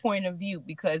your point of view,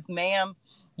 because ma'am,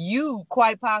 you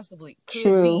quite possibly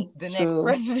could be the next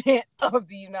president of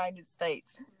the United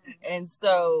States. And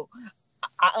so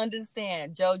I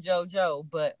understand Joe,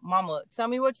 but mama, tell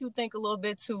me what you think a little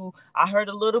bit too. I heard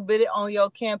a little bit on your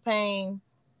campaign,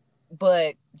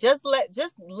 but just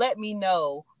let me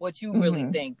know what you really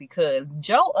think, because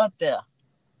Joe up there,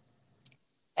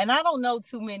 and I don't know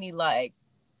too many like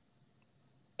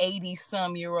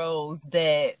 80-some-year-olds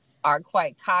that are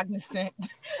quite cognizant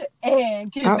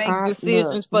and can make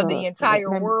decisions for the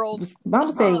entire world. I'm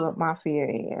gonna tell you what my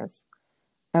fear is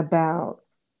about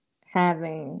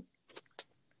having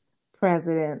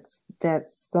presidents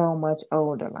that's so much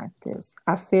older like this.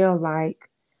 I feel like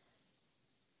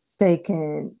they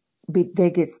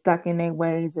get stuck in their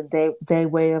ways and their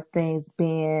way of things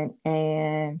being,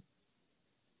 and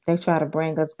they try to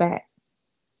bring us back.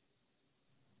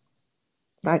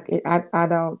 Like I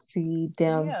don't see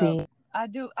them being. I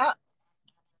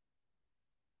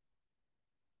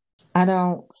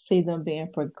don't see them being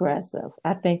progressive.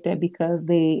 I think that because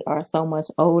they are so much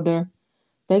older,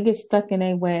 they get stuck in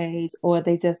their ways, or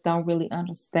they just don't really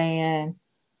understand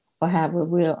or have a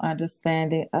real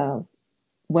understanding of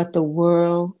what the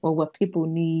world or what people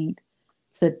need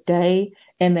today.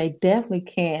 And they definitely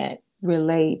can't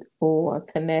relate or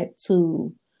connect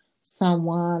to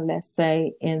someone, let's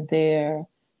say, in their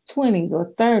 20s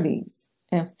or 30s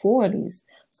and 40s.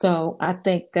 So I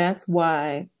think that's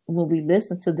why when we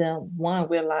listen to them, one,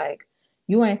 we're like,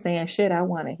 you ain't saying shit I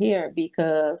want to hear,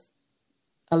 because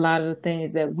a lot of the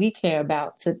things that we care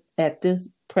about at this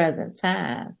present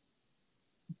time,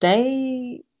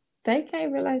 they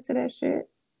can't relate to that shit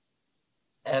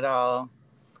at all.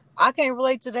 I can't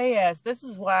relate to their ass. This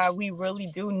is why we really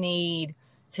do need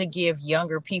to give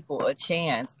younger people a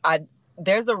chance.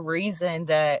 There's a reason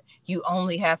that you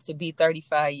only have to be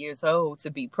 35 years old to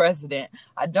be president.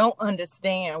 I don't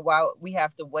understand why we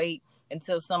have to wait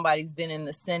until somebody's been in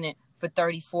the Senate for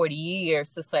 30, 40 years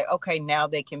to say, okay, now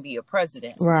they can be a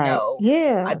president. Right. No.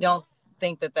 Yeah. I don't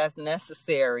think that that's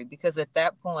necessary, because at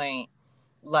that point,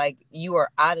 like, you are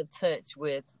out of touch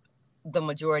with the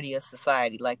majority of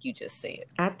society, like you just said.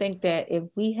 I think that if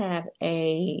we have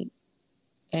a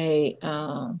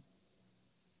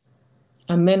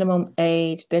minimum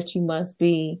age that you must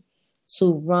be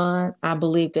to run, I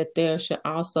believe that there should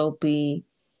also be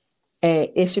And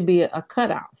it should be a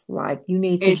cutoff. Like you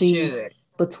need to It be should.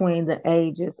 between the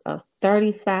ages of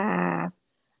 35,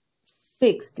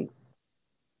 60.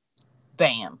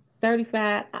 Bam.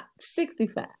 35,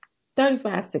 65.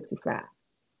 35, 65.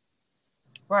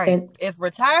 Right. And If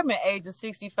retirement age is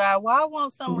 65, why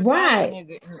won't some retired right.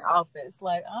 nigga in office?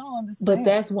 Like, I don't But understand.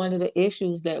 that's one of the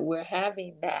issues that we're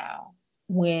having now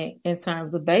when in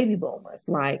terms of baby boomers.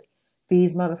 Like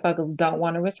these motherfuckers don't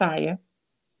want to retire.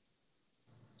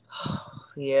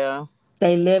 Yeah.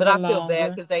 They But I living feel bad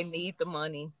longer. because they need the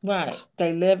money. Right.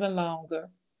 They living longer.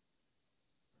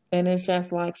 And it's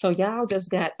just like, so y'all just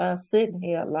got us sitting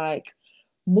here like,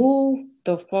 move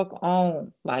the fuck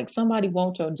on. Like somebody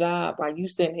wants your job while you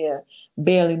sitting here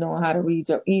barely knowing how to read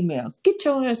your emails. Get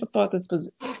your ass about this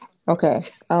position. Okay.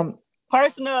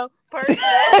 Personal.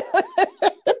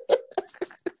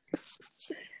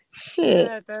 Shit.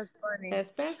 God, that's funny.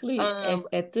 Especially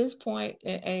at this point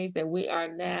in age that we are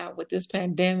now with this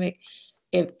pandemic,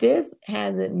 if this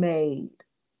hasn't made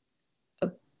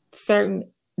a certain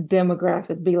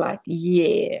demographic be like,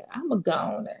 yeah, I'm going to go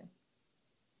on and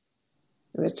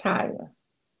retire.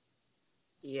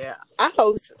 Yeah, I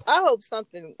hope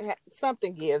something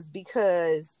gives,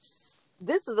 because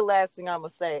this is the last thing I'm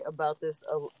gonna say about this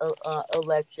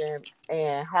election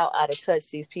and how out of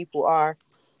touch these people are.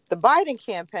 The Biden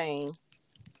campaign,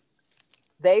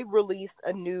 they released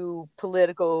a new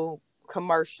political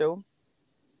commercial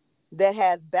that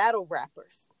has battle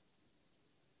rappers.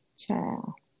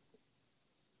 Child.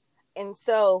 And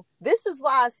so this is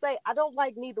why I say I don't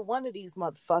like neither one of these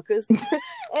motherfuckers.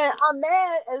 And I'm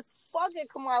mad as fucking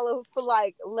Kamala for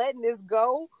like letting this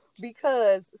go,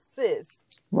 because sis,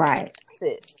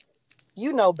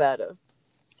 you know better.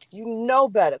 You know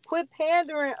better. Quit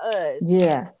pandering us.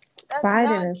 Yeah. That's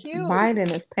not cute.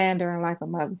 Biden is pandering like a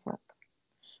motherfucker.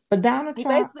 But Donald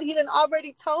Trump, basically, he done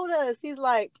already told us. He's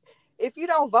like, if you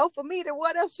don't vote for me, then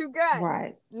what else you got?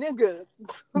 right, nigga?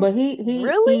 But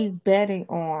Really? he's betting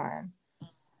on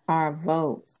our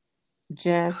votes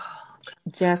just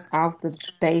off the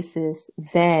basis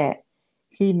that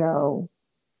he know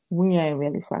we ain't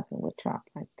really fucking with Trump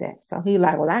like that. So he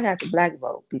like, well, I got the black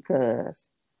vote because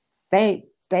they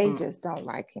just don't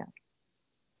like him.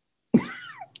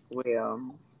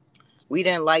 Well, we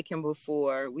didn't like him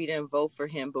before. We didn't vote for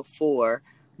him before.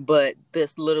 But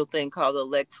this little thing called the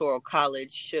Electoral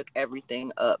College shook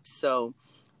everything up. So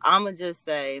I'm going to just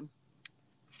say,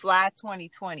 Fly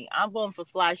 2020. I'm voting for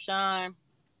Fly Shine,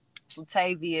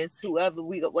 Latavius,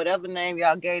 whatever name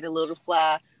y'all gave the little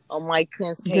fly on Mike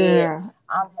Pence's head. Girl,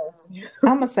 I'm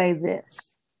going to say this.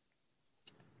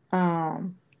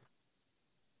 Don't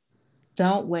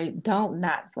wait. Don't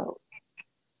not vote.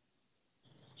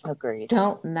 Agreed.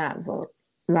 Don't not vote.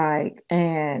 Like,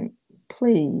 and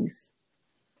please,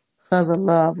 for the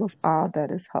love of all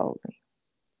that is holy,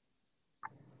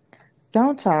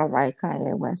 don't y'all write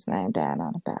Kanye West's name down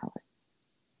on the ballot.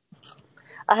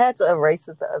 I had to erase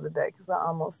it the other day because I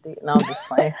almost did. No, I'm just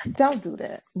playing. Don't do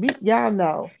that. Y'all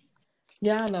know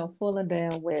full and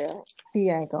damn well he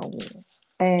ain't gonna win.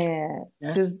 And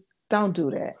just don't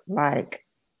do that. Like,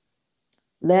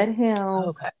 let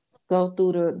him go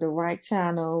through the right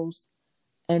channels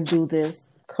and do this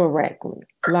correctly.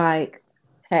 Like,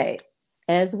 hey,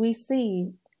 as we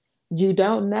see, you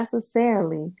don't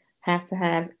necessarily have to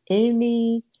have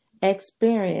any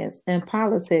experience in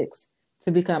politics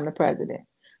to become the president.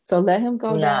 So let him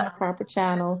go down the proper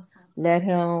channels. Let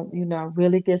him,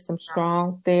 really get some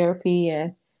strong therapy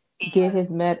and get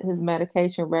his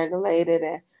medication regulated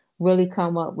and really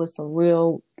come up with some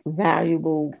real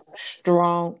valuable,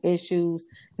 strong issues.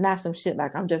 Not some shit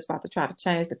like I'm just about to try to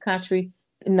change the country.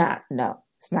 No,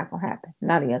 it's not gonna happen.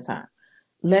 Not in your time.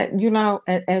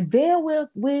 And then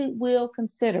we will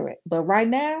consider it. But right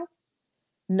now,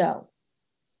 no.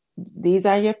 These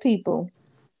are your people.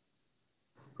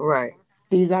 Right.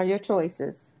 These are your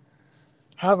choices.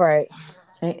 All right.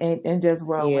 And just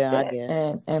roll with that. I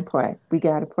guess. And pray. We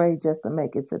gotta pray just to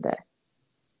make it today.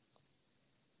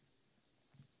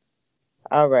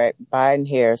 All right. Biden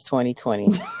Harris 2020.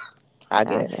 I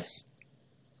guess.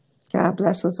 God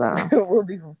bless us all. we'll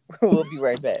be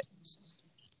right back.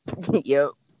 Yep.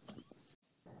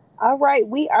 All right,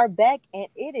 we are back, and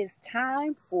it is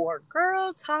time for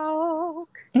Girl Talk.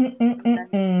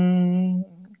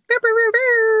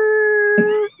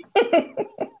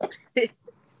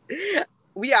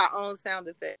 We are on sound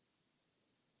effects.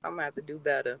 I'm gonna have to do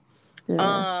better.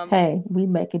 Yeah. Hey, we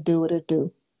make it do what it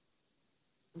do.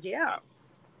 Yeah.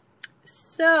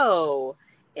 So,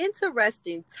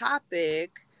 interesting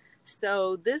topic.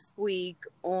 So this week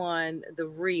on The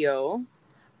Real,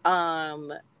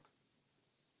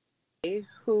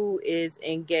 who is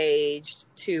engaged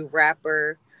to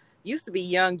rapper, used to be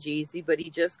Young Jeezy, but he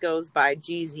just goes by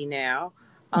Jeezy now,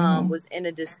 was in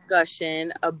a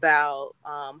discussion about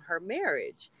her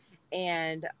marriage.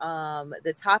 And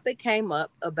the topic came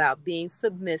up about being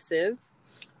submissive.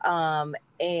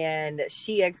 And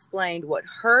she explained what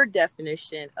her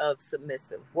definition of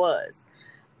submissive was.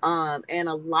 And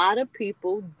a lot of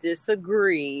people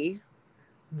disagree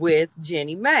with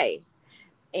Jenny May.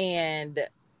 And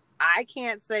I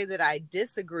can't say that I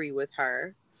disagree with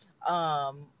her,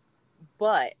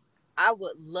 but I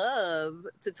would love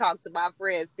to talk to my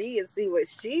friend Fee and see what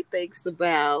she thinks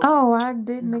about. Oh, I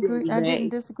didn't agree. I didn't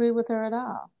disagree with her at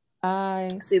all.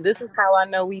 See, this is how I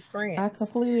know we friends. I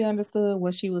completely understood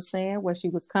what she was saying, where she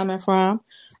was coming from.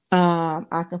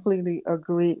 I completely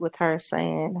agreed with her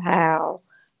saying how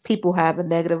people have a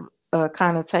negative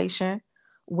connotation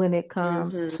when it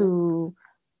comes to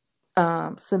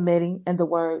submitting, and the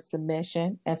word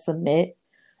submission and submit.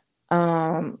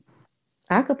 I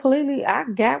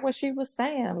got what she was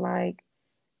saying. Like,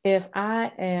 if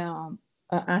I am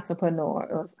an entrepreneur,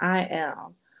 or if I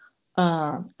am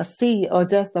a CEO or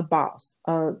just a boss,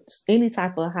 or any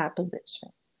type of high position,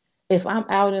 if I'm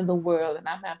out in the world and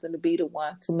I'm having to be the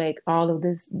one to make all of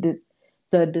the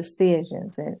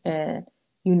decisions and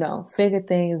figure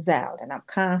things out, and I'm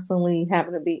constantly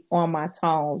having to be on my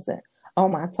toes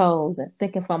and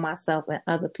thinking for myself and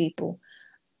other people,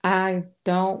 I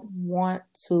don't want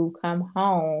to come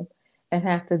home and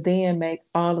have to then make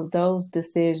all of those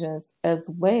decisions as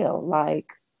well.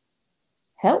 Like,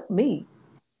 help me.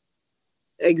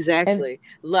 Exactly.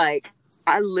 Like,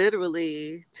 I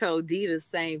literally told Dee the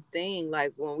same thing,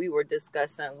 like when we were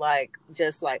discussing like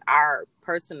just like our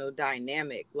personal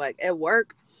dynamic. Like at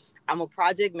work, I'm a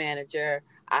project manager.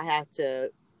 I have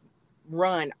to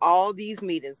run all these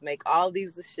meetings, make all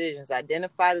these decisions,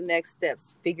 identify the next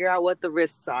steps, figure out what the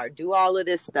risks are, do all of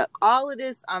this stuff. All of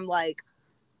this, I'm like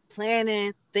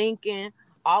planning, thinking,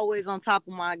 always on top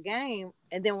of my game.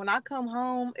 And then when I come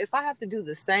home, if I have to do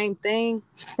the same thing,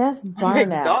 that's burnout.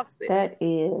 I'm exhausted. That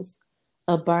is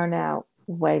a burnout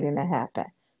waiting to happen.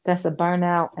 That's a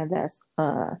burnout, and that's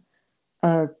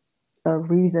a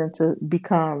reason to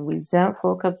become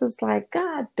resentful, because it's like,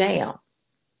 God damn.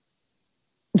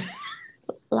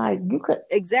 Like, you could,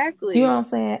 exactly. You know what I'm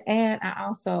saying? And I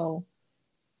also,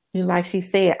 like she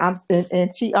said,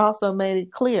 and she also made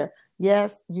it clear,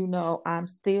 yes, I'm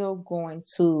still going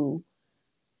to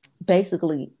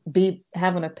basically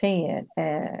have an opinion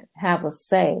and have a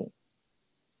say,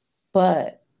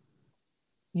 but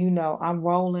I'm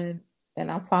rolling and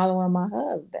I'm following my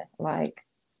husband, like,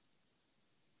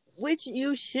 which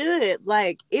you should.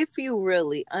 Like, if you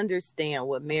really understand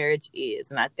what marriage is,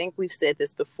 and I think we've said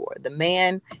this before, the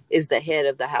man is the head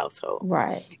of the household,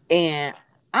 right? And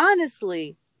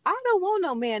honestly, I don't want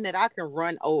no man that I can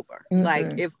run over. Mm-mm.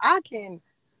 Like, if I can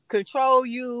control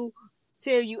you,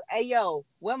 tell you, hey, yo,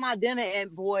 where my dinner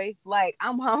at, boy? Like,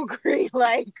 I'm hungry.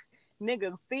 Like,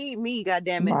 nigga, feed me,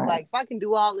 goddammit. Right. Like, if I can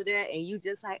do all of that and you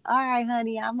just like, all right,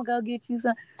 honey, I'm going to go get you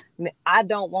some. I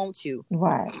don't want you.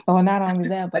 Right. Or not only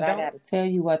that, but I got to tell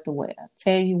you what to wear,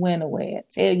 tell you when to wear it,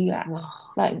 tell you how.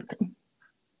 Like,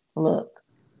 look,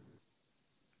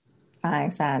 I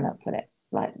ain't signed up for that.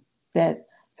 Like, that.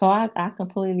 So I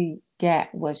completely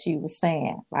get what she was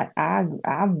saying. Like,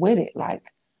 I'm with it.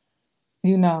 Like,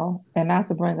 and not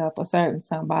to bring up a certain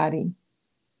somebody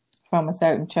from a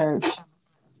certain church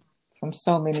from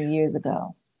so many years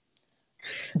ago,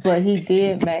 but he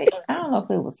did make, I don't know if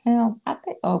it was him, I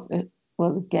think it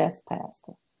was a guest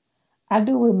pastor. I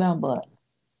do remember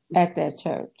at that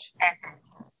church,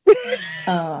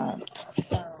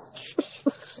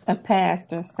 a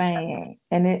pastor saying,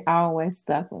 and it always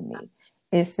stuck with me.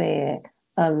 It said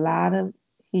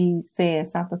he said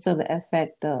something to the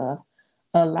effect of,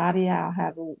 a lot of y'all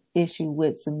have an issue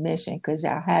with submission because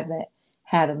y'all haven't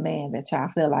had a man that y'all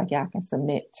feel like y'all can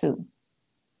submit to.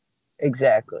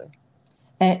 Exactly.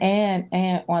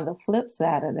 And on the flip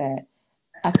side of that,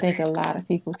 I think a lot of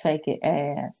people take it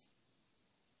as,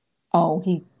 oh,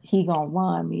 he gonna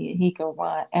run me and he can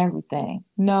run everything.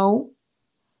 No,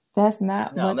 that's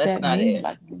not what that means.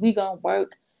 Like, we gonna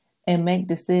work and make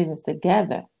decisions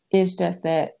together. It's just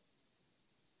that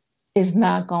it's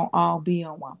not gonna all be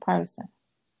on one person.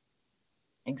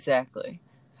 Exactly.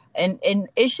 And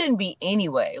it shouldn't be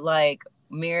anyway. Like,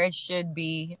 marriage should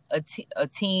be a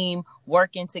team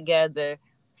working together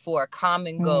for a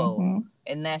common goal. Mm-hmm.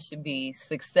 And that should be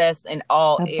success in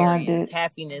all areas,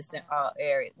 happiness in all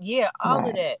areas. Yeah, all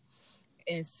of that.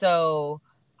 And so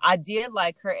I did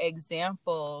like her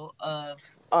example of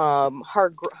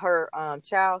her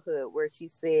childhood, where she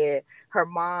said her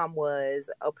mom was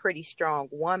a pretty strong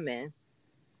woman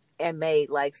and made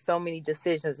like so many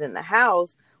decisions in the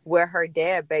house, where her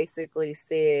dad basically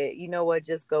said, you know what,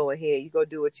 just go ahead, you go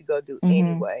do what you go do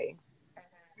anyway.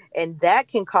 And that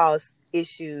can cause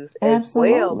issues as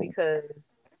well, because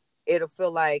it'll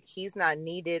feel like he's not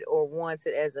needed or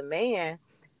wanted as a man.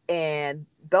 And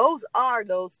those are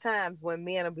those times when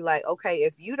men will be like, okay,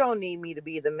 if you don't need me to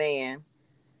be the man,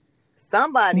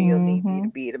 somebody will need me to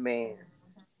be the man.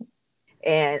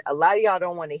 And a lot of y'all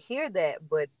don't want to hear that,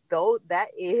 but though that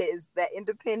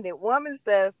independent woman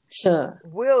stuff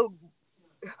will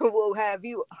have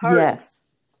you hurt,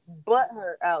 butt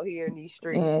hurt out here in these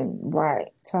streets. And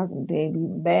talking, they be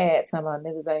mad, talking about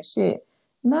niggas ain't shit.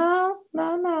 No.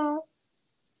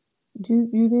 You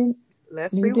didn't.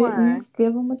 Let's rewind. Didn't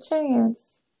give them a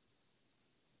chance.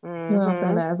 You know what I'm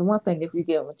saying? That's one thing. If you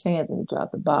give them a chance and you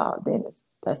drop the ball, then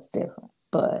that's different.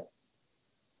 But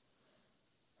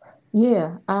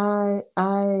yeah, first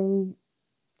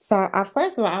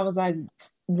of all, I was like,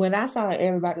 when I saw that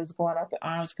everybody was going up in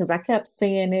arms, because I kept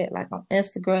seeing it like on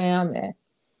Instagram and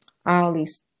all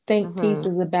these think pieces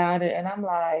about it, and I'm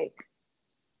like,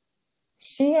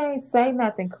 she ain't say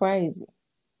nothing crazy.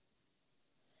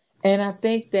 And I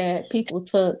think that people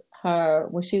took her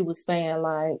when she was saying,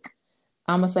 like,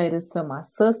 I'm gonna say this to my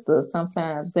sisters,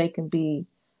 sometimes they can be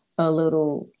a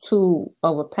little too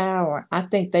overpowering. I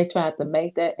think they tried to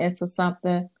make that into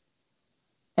something.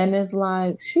 And it's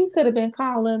like, she could have been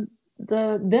calling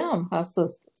them her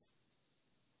sisters.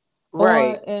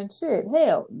 Right. And shit,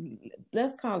 hell,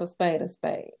 let's call a spade a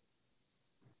spade.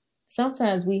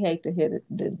 Sometimes we hate to hear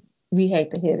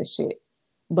the shit.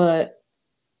 But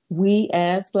we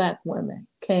as Black women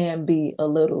can be a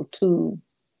little too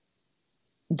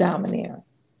domineering.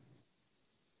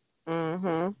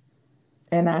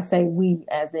 And I say we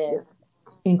as in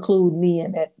include me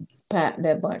in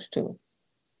that bunch too.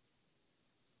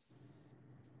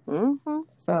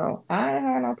 So I ain't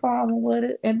had no problem with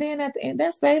it. And then at the end,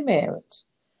 that's their marriage.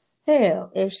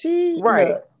 Hell, if she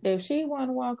want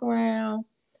to walk around,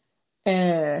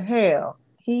 and hell,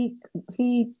 he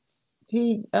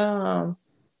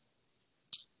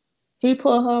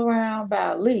put her around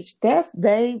by a leash. That's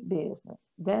their business.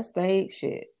 That's their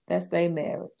shit. That's their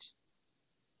marriage.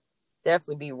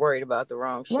 Definitely be worried about the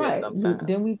wrong shit sometimes.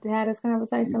 Didn't we have this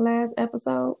conversation last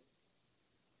episode?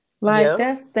 Like,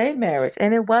 that's their marriage.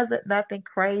 And it wasn't nothing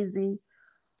crazy,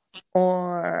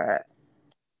 or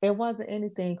it wasn't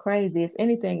anything crazy. If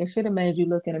anything, it should have made you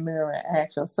look in the mirror and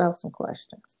ask yourself some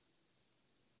questions.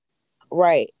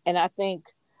 Right. And I think,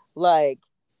 like,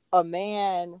 a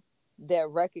man that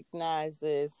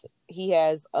recognizes he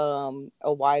has a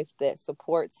wife that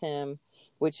supports him,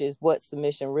 which is what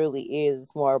submission really is.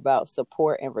 It's more about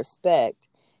support and respect.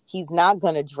 He's not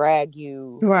going to drag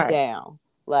you down.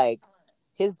 Like,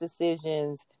 his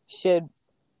decisions should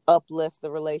uplift the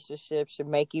relationship, should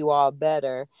make you all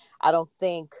better. I don't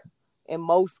think in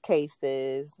most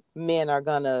cases men are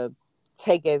going to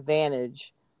take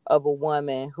advantage of a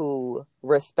woman who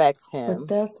respects him. But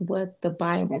that's what the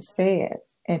Bible says.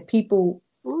 And people,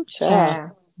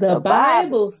 the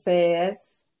Bible says,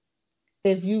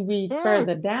 if you read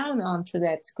further down onto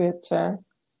that scripture,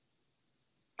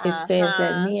 it says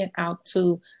that men ought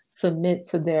to submit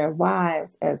to their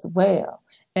wives as well.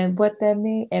 And what that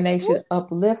means, and they should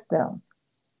uplift them.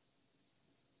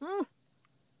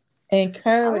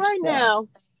 Encourage them. Now.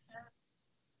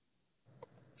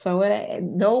 So it ain't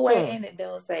nowhere in it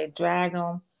don't say drag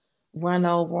them, run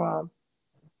over them,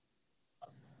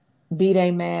 be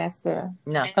their master.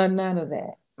 No. Or none of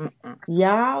that.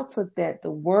 Y'all took that,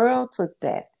 the world took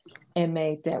that and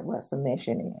made that what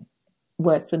submission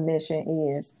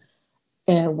is,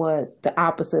 and what the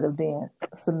opposite of being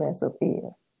submissive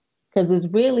is. Because it's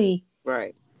really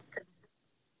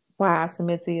wives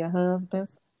submit to your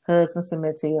husbands, husbands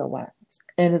submit to your wives.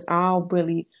 And it's all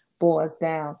really boils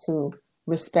down to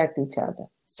respect each other,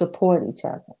 support each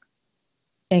other,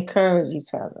 encourage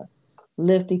each other,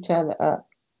 lift each other up.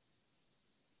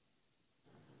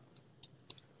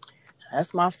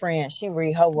 That's my friend. She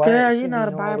read her words. Girl, you know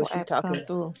the Bible apps come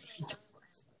through.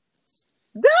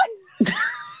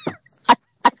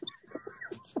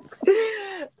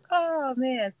 Oh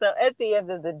man! So at the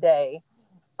end of the day,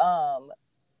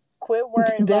 quit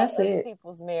worrying about other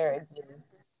people's marriages,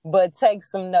 but take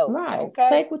some notes. Right. Okay.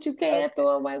 Take what you can, throw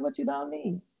away what you don't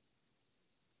need.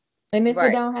 And if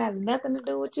it don't have nothing to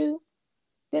do with you,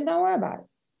 then don't worry about it.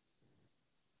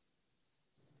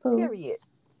 Period.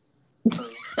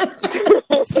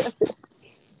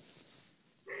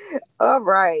 All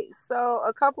right. So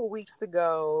a couple weeks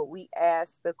ago, we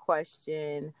asked the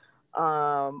question,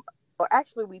 or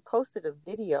actually, we posted a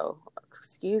video,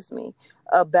 excuse me,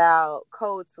 about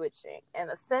code switching. And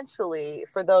essentially,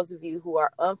 for those of you who are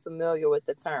unfamiliar with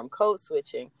the term code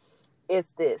switching,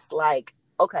 it's this like,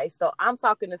 okay, so I'm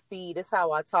talking to Feed. This is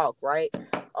how I talk, right?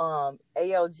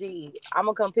 ALG, I'm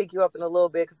gonna come pick you up in a little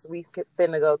bit because we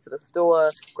finna go to the store,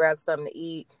 grab something to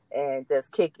eat, and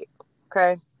just kick it.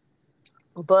 Okay.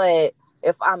 But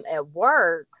if I'm at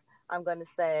work, I'm going to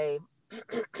say,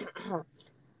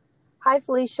 hi,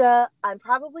 Felicia. I'm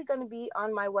probably going to be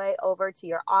on my way over to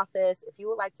your office. If you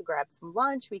would like to grab some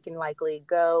lunch, we can likely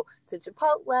go to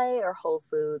Chipotle or Whole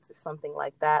Foods or something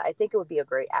like that. I think it would be a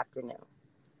great afternoon.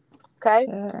 Okay?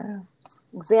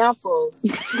 Examples.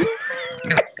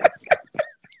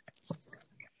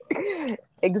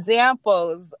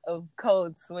 Examples of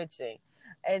code switching.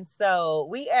 And so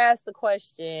we asked the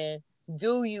question,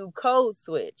 do you code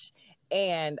switch?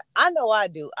 And I know I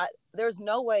do. There's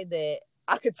no way that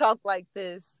I could talk like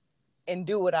this and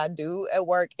do what I do at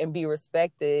work and be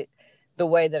respected the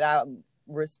way that I'm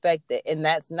respected. And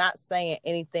that's not saying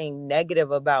anything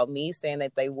negative about me, saying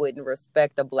that they wouldn't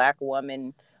respect a Black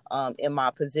woman in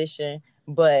my position.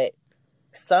 But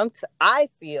I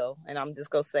feel, and I'm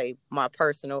just going to say my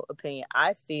personal opinion,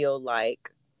 I feel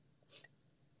like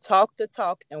talk the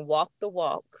talk and walk the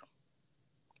walk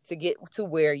to get to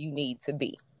where you need to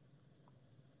be.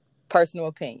 Personal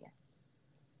opinion.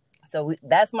 So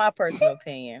that's my personal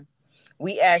opinion.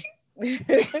 We asked. I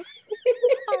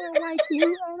don't like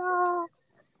you at all.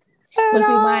 Well,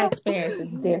 see, my experience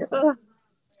is different.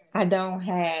 I don't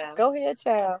have. Go ahead,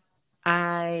 child.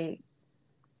 I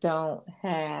don't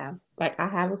have, like, I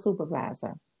have a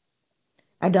supervisor.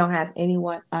 I don't have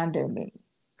anyone under me.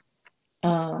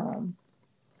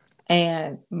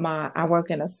 And I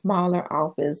work in a smaller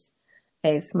office,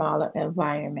 a smaller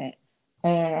environment,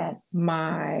 and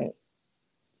the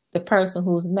person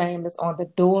whose name is on the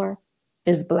door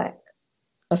is Black,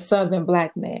 a Southern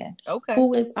Black man, okay,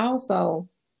 who is also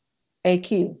a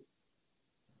Q.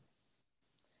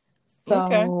 So,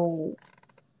 okay.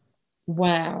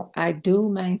 While I do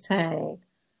maintain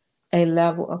a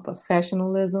level of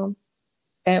professionalism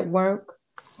at work,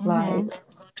 like,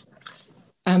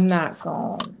 I'm not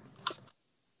going to,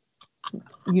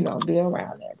 be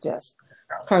around there just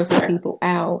cursing people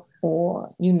out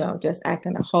or, just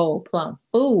acting a whole plumb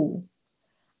fool.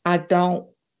 I don't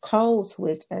code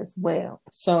switch as well.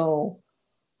 So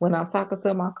when I'm talking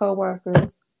to my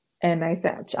coworkers and they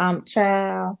say, I'm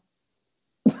child,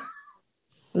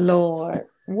 Lord,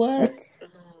 what?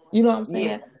 You know what I'm saying?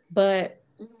 Yeah. But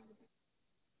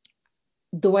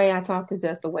the way I talk is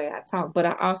just the way I talk. But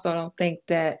I also don't think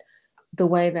that the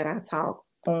way that I talk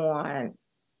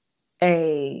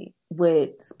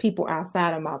with people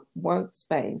outside of my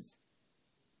workspace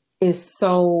is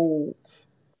so,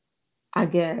 I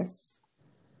guess,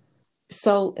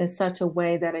 so in such a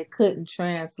way that it couldn't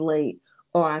translate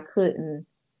or I couldn't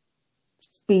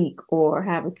speak or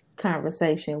have a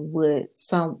conversation with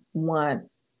someone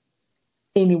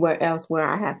anywhere else where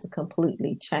I have to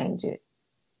completely change it.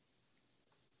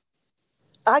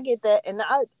 I get that. And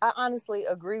I honestly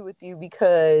agree with you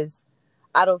because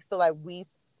I don't feel like we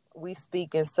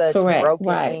speak in such broken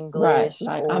English.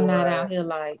 Right. Like, I'm not out here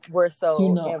like, we're so,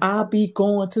 I'll be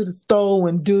going to the store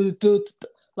and do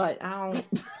like, I don't.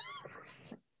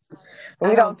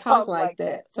 We don't talk like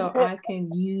that. So I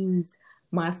can use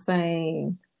my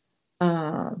same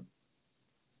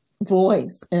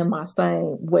voice and my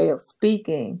same way of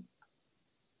speaking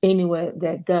anywhere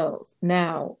that goes.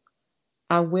 Now,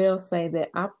 I will say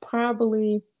that I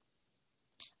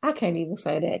can't even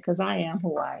say that because I am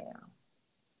who I am.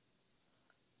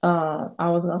 I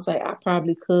was going to say I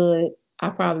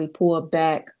probably pull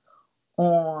back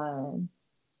on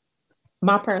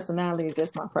my personality is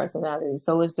just my personality.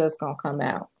 So it's just going to come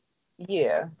out.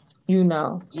 Yeah.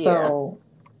 Yeah. So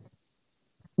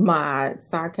my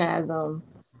sarcasm,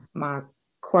 my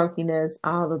quirkiness,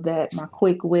 all of that, my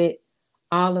quick wit,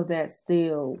 all of that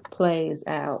still plays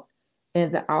out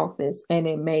in the office and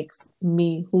it makes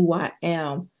me who I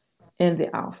am in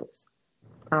the office.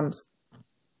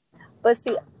 But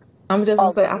see, I'm just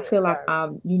going to say, I feel like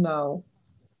I'm, in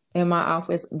my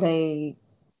office, I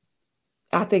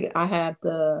think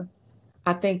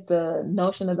the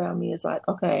notion about me is like,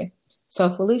 okay, so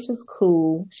Felicia's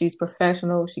cool. She's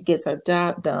professional. She gets her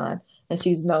job done and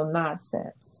she's no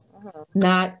nonsense.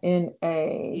 Not in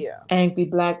a angry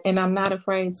Black, and I'm not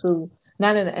afraid to,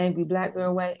 not in an angry Black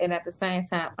girl way. And at the same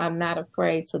time, I'm not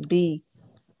afraid to be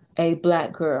a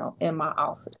Black girl in my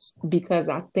office because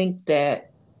I think that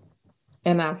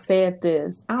and I've said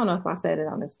this, I don't know if I said it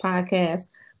on this podcast,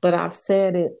 but I've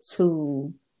said it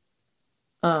to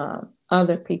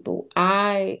other people.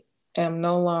 I am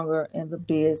no longer in the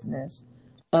business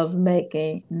of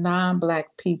making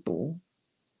non-Black people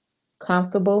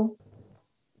comfortable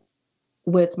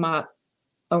with my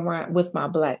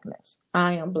Blackness.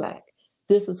 I am Black.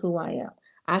 This is who I am.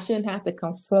 I shouldn't have to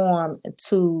conform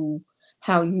to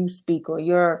how you speak or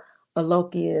your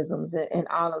colloquialisms and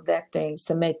all of that things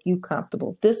to make you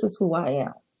comfortable. This is who I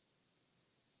am.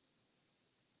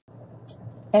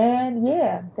 And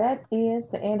yeah, that is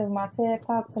the end of my TED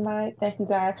Talk tonight. Thank you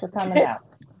guys for coming out.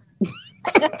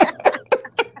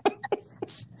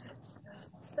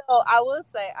 So I will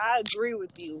say I agree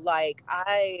with you. Like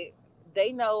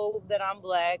they know that I'm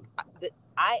Black.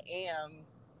 I am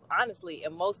honestly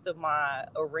in most of my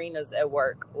arenas at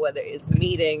work, whether it's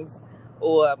meetings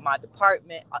or my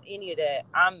department, any of that.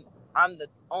 I'm the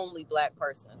only Black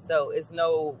person, so it's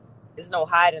no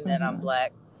hiding that I'm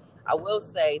Black. I will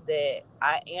say that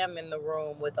I am in the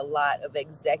room with a lot of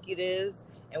executives,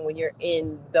 and when you're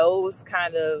in those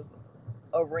kind of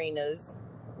arenas,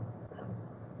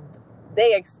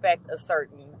 they expect a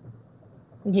certain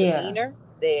demeanor.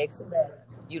 They expect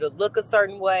you to look a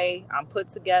certain way. I'm put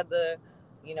together.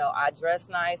 I dress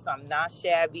nice. I'm not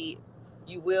shabby.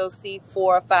 You will see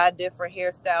 4 or 5 different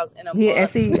hairstyles in a month. Yeah,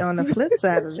 and see, on the flip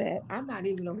side of that, I'm not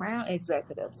even around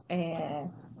executives,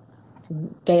 and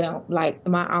they don't like,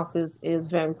 my office is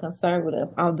very conservative,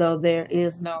 although there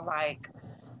is no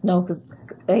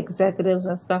executives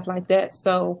and stuff like that.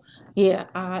 So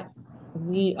yeah,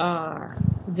 we are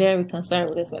very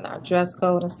conservative in our dress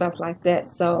code and stuff like that.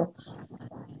 So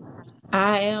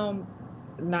I am,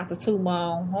 not to toot my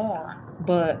own horn,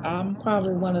 but I'm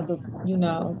probably one of the,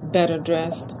 better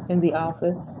dressed in the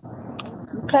office.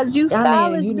 Because you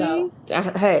stylish,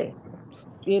 hey,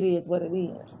 it is what it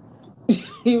is.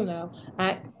 Check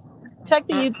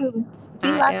the YouTube.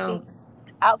 Eli Speaks.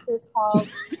 Outfits Hall.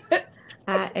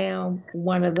 I am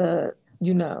one of the,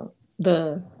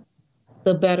 the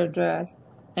better dressed,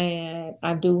 and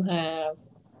I don't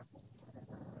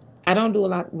do a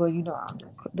lot. Well, I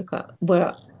do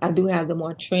but I do have the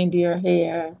more trendier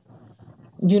hair.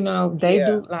 They do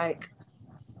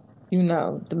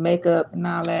the makeup and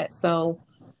all that. So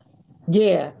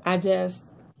yeah, I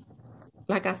just,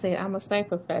 like I said, I'm gonna stay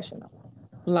professional.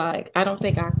 Like, I don't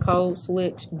think I code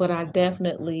switch, but I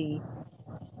definitely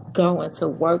go into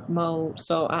work mode.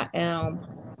 So I am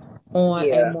on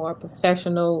a more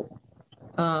professional,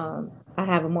 I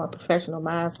have a more professional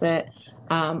mindset.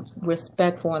 I'm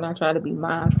respectful, and I try to be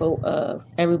mindful of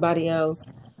everybody else.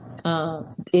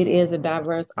 It is a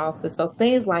diverse office, so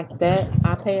things like that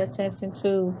I pay attention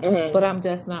to, but I'm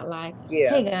just not like,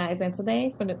 hey guys, and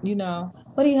today what do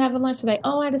you have for lunch today?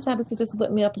 Oh, I decided to just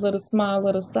whip me up a little small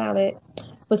little salad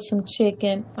with some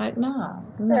chicken. Like, no.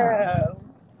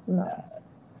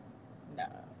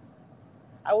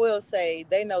 I will say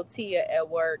they know Tia at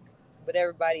work, but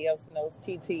everybody else knows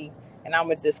TT, and I'm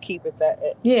gonna just keep it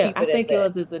that. Yeah, I think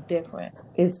yours is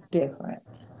it's different.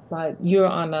 Like, you're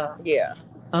on a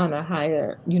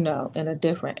higher, in a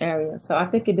different area. So I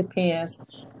think it depends.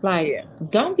 Like,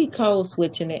 don't be code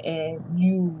switching it, and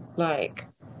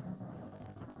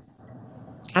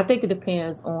I think it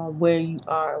depends on where you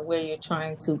are, where you're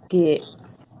trying to get.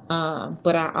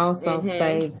 But I also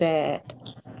say that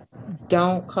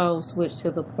don't code switch to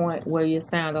the point where you're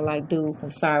sounding like dude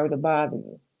from Sorry to Bother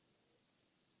You.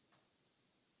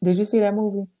 Did you see that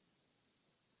movie?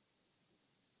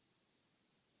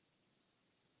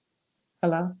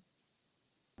 Hello?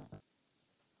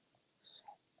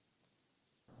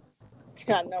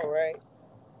 I know, right?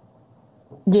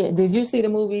 Yeah, did you see the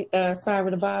movie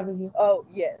Sorry to Bother You? Oh,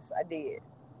 yes, I did.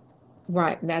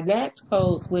 Right. Now that's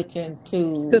code switching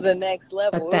to the next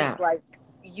level. It was like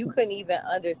you couldn't even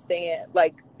understand.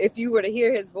 Like, if you were to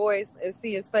hear his voice and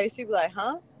see his face, you'd be like,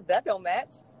 huh? That don't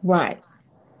match. Right.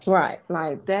 Like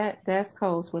that's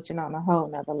code switching on a whole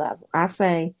nother level. I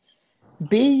say,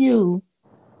 be you,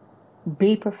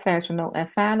 be professional,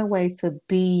 and find a way to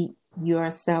be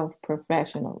yourself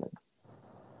professionally.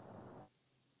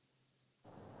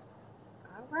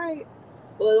 All right.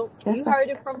 Well, you heard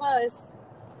it from us.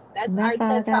 That's all I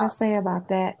gotta say about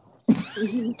that.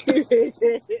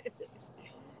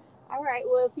 All right.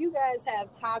 Well, if you guys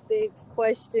have topics,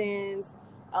 questions,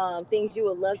 things you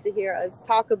would love to hear us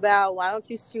talk about, why don't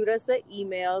you shoot us an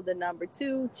email? The number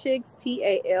 2 chicks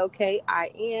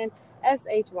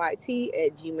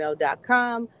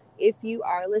TALKINSHYT@gmail.com. If you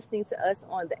are listening to us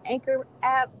on the Anchor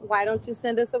app, why don't you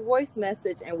send us a voice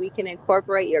message and we can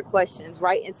incorporate your questions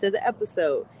right into the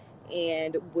episode.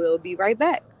 And we'll be right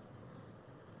back.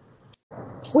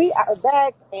 We are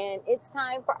back, and it's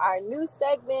time for our new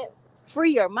segment,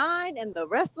 Free Your Mind, and the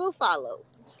rest will follow.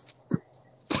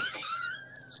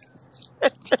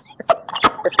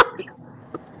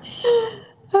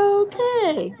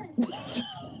 Okay.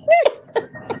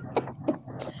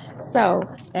 So,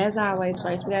 as always,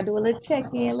 first we gotta do a little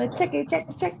check-in, little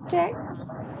check.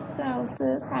 So,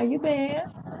 sis, how you been?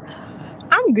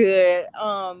 I'm good.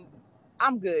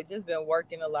 I'm good. Just been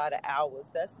working a lot of hours.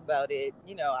 That's about it.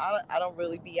 I don't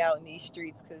really be out in these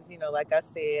streets because like I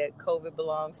said, COVID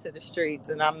belongs to the streets,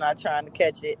 and I'm not trying to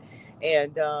catch it.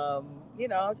 And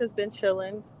I've just been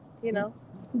chilling. You know,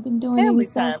 You been doing any family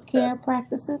time stuff. self-care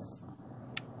practices?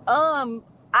 Um,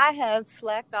 I have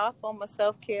slacked off on my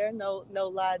self care. No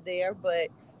lie there. But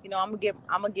I'm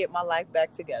gonna get my life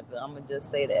back together. I'm gonna just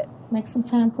say that. Make some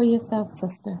time for yourself,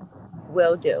 sister.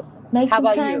 Will do. Make How some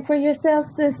about time you? for yourself,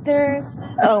 sisters.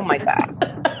 Oh my God.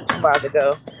 I'm about to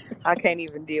go. I can't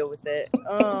even deal with that.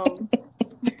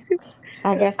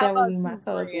 I guess How that would be about my you,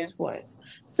 code switch friend? voice.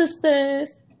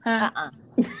 Sisters, huh? Uh-uh.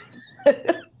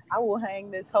 I will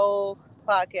hang this whole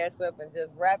podcast up and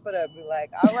just wrap it up. Be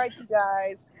like, all right, you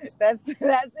guys, that's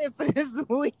it for this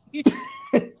week.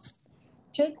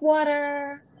 Drink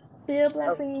water. Be a Oh,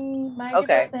 blessing. Mind your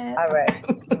okay. business. All right.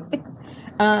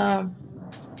 um,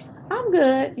 I'm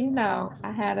good.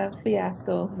 I had a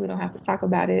fiasco. We don't have to talk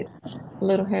about it. A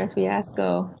little hair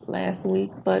fiasco last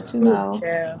week, but Ooh,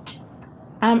 yeah.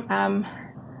 I'm I'm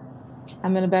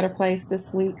I'm in a better place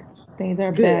this week. Things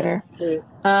are Good. better. Good.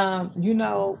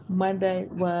 Monday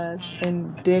was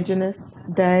Indigenous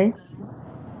Day.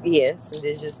 Yes,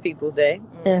 Indigenous People Day.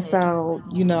 And Hmm. so,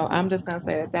 I'm just gonna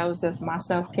say that was just my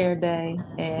self-care day,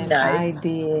 and I Nice.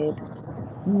 did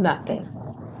nothing.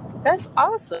 That's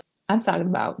awesome. I'm talking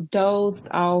about dozed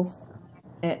off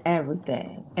and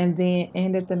everything, and then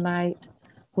ended the night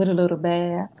with a little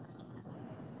bath,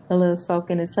 a little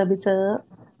soak in the tubby tub.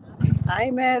 I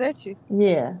ain't mad at you.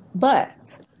 Yeah,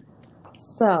 but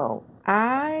so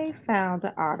I found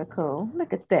the article.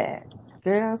 Look at that.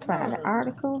 Girls finding Hmm.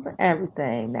 articles and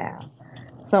everything now.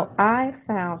 So I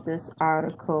found this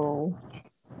article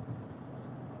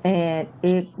and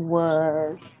it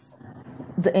was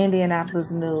the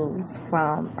Indianapolis News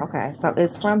so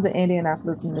it's from the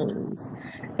Indianapolis News.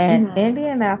 An Hmm.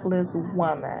 Indianapolis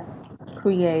woman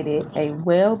created a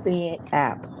well-being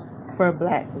app for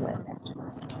Black women.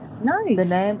 The Nice.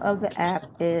 name of the app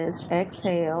is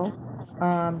Exhale.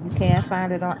 You can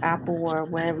find it on Apple or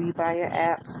wherever you buy your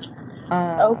apps.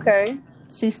 Um, Okay.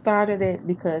 she started it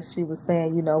because she was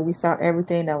saying, we saw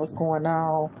everything that was going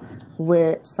on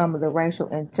with some of the racial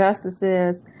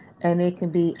injustices, and it can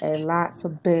be a lot to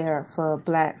bear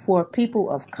for people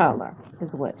of color,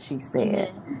 is what she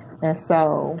said. Hmm. And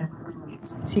so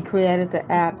she created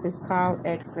the app. It's called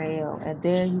Exhale, and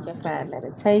there you can find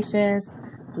meditations,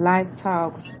 life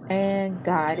talks, and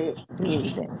guided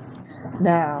breathings.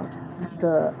 Now,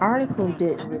 the article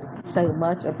didn't really say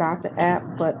much about the app,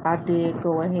 but I did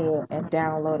go ahead and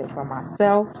download it for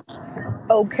myself. It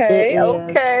Okay.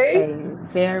 is Okay. a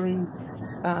very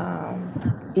um,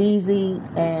 easy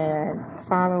and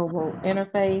followable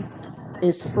interface.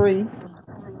 It's free.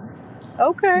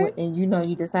 Okay. And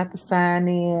you just have to sign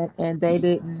in, and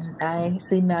I ain't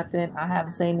see nothing. I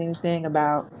haven't seen anything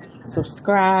about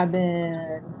subscribing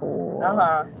Uh or,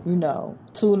 huh.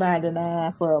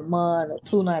 $2.99 for a month or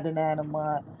 $2.99 a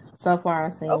month. So far,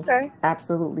 it seems Okay.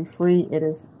 absolutely free. It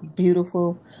is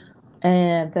beautiful.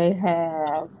 And they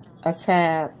have a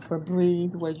tab for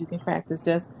breathe where you can practice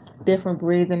just different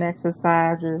breathing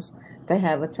exercises. They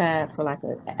have a tab for like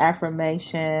an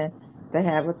affirmation. They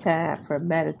have a tab for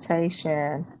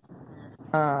meditation.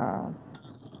 I'm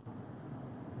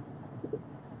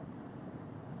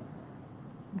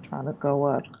trying to go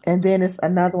up. And then it's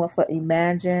another one for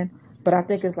imagine, but I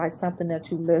think it's like something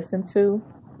that you listen to.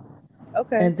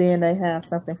 Okay. And then they have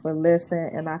something for listen,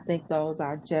 and I think those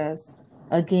are just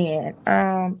again,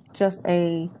 just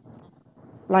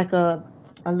like a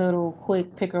little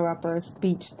quick picker upper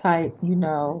speech type,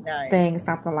 Nice. thing,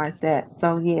 something like that.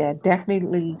 So yeah,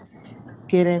 definitely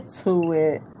get into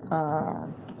it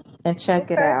and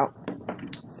check it Okay. out.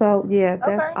 So yeah,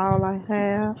 that's Okay. all I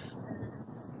have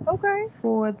Okay.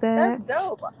 for That's that.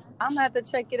 dope. I'm gonna have to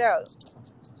check it out.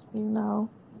 You know.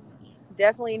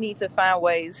 Definitely need to find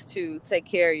ways to take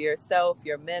care of yourself,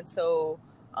 your mental,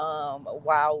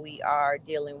 while we are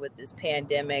dealing with this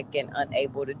pandemic and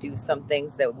unable to do some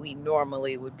things that we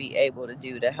normally would be able to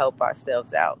do to help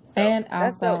ourselves out. So And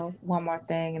that's dope. also one more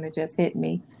thing, and it just hit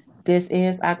me. This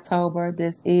is October.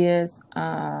 This is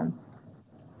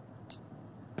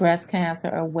Breast Cancer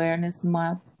Awareness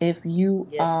Month. If you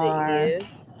Yes, it are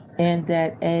is. in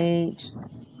that age,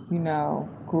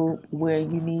 group where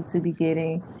you need to be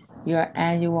getting your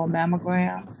annual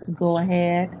mammograms, go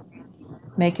ahead,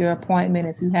 make your appointment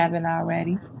if you haven't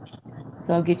already.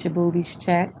 Go get your boobies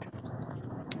checked.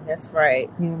 That's right.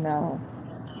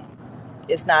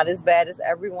 It's not as bad as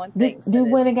everyone thinks, You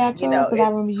and went it's and got yours? Because I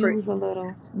it's remember you was a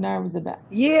little nervous about it.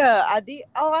 Yeah, I did.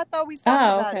 Oh, I thought we talked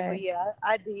Oh, about it, but okay. yeah,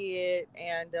 I did,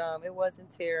 and it wasn't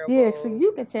Yeah, so terrible.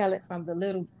 you can tell it from the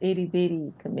little itty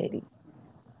bitty committee.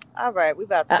 All right, we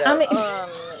about to I go. mean,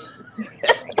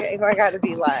 If I got to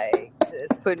be like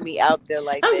just putting me out there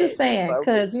like I'm just that, just saying,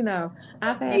 because focus.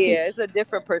 I've had people. Yeah, it's a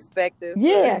different perspective.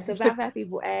 Yeah, because I've had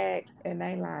people ask, and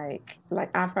they like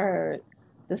I've heard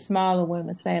the smaller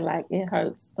women say like it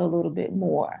hurts a little bit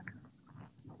more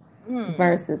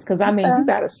versus because I mean you Okay.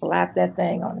 got to slap that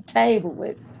thing on the table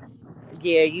with.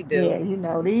 Yeah, you Yeah, do. You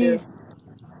do.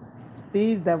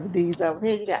 these double D's over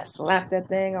here, you got to slap that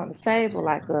thing on the table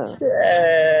like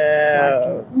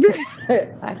Uh, you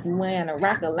like you wearing a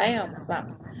rack of lamb or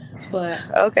something. But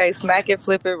okay, smack it,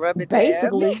 flip it, rub it, dab.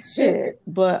 basically shit.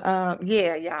 But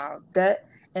yeah, y'all,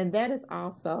 that is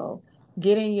also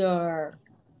getting your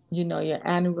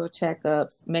annual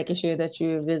checkups, making sure that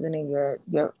you're visiting your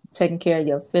taking care of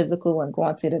your physical and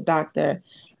going to the doctor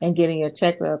and getting your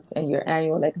checkups and your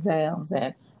annual exams,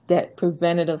 and that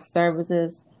preventative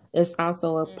services is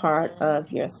also a part Mhm.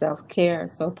 of your self-care.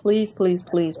 So please, please,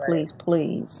 That's please, right. please,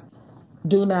 please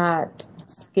do not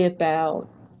skip out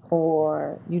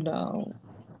or,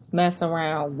 mess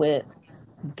around with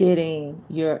getting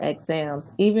your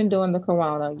exams. Even during the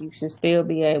corona, you should still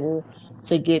be able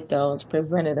to get those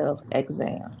preventative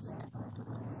exams.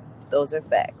 Those are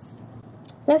facts.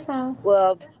 That's all.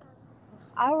 Well,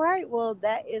 all right. Well,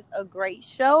 that is a great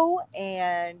show.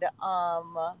 And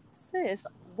sis,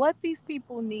 what these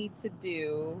people need to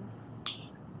do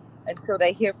until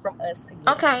they hear from us again.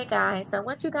 Okay, guys. So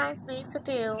what you guys need to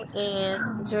do is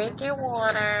drink your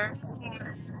water,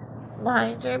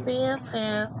 mind your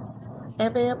business,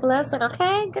 and be a blessing.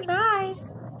 Okay. Good night.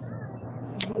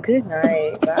 Good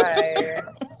night. Bye.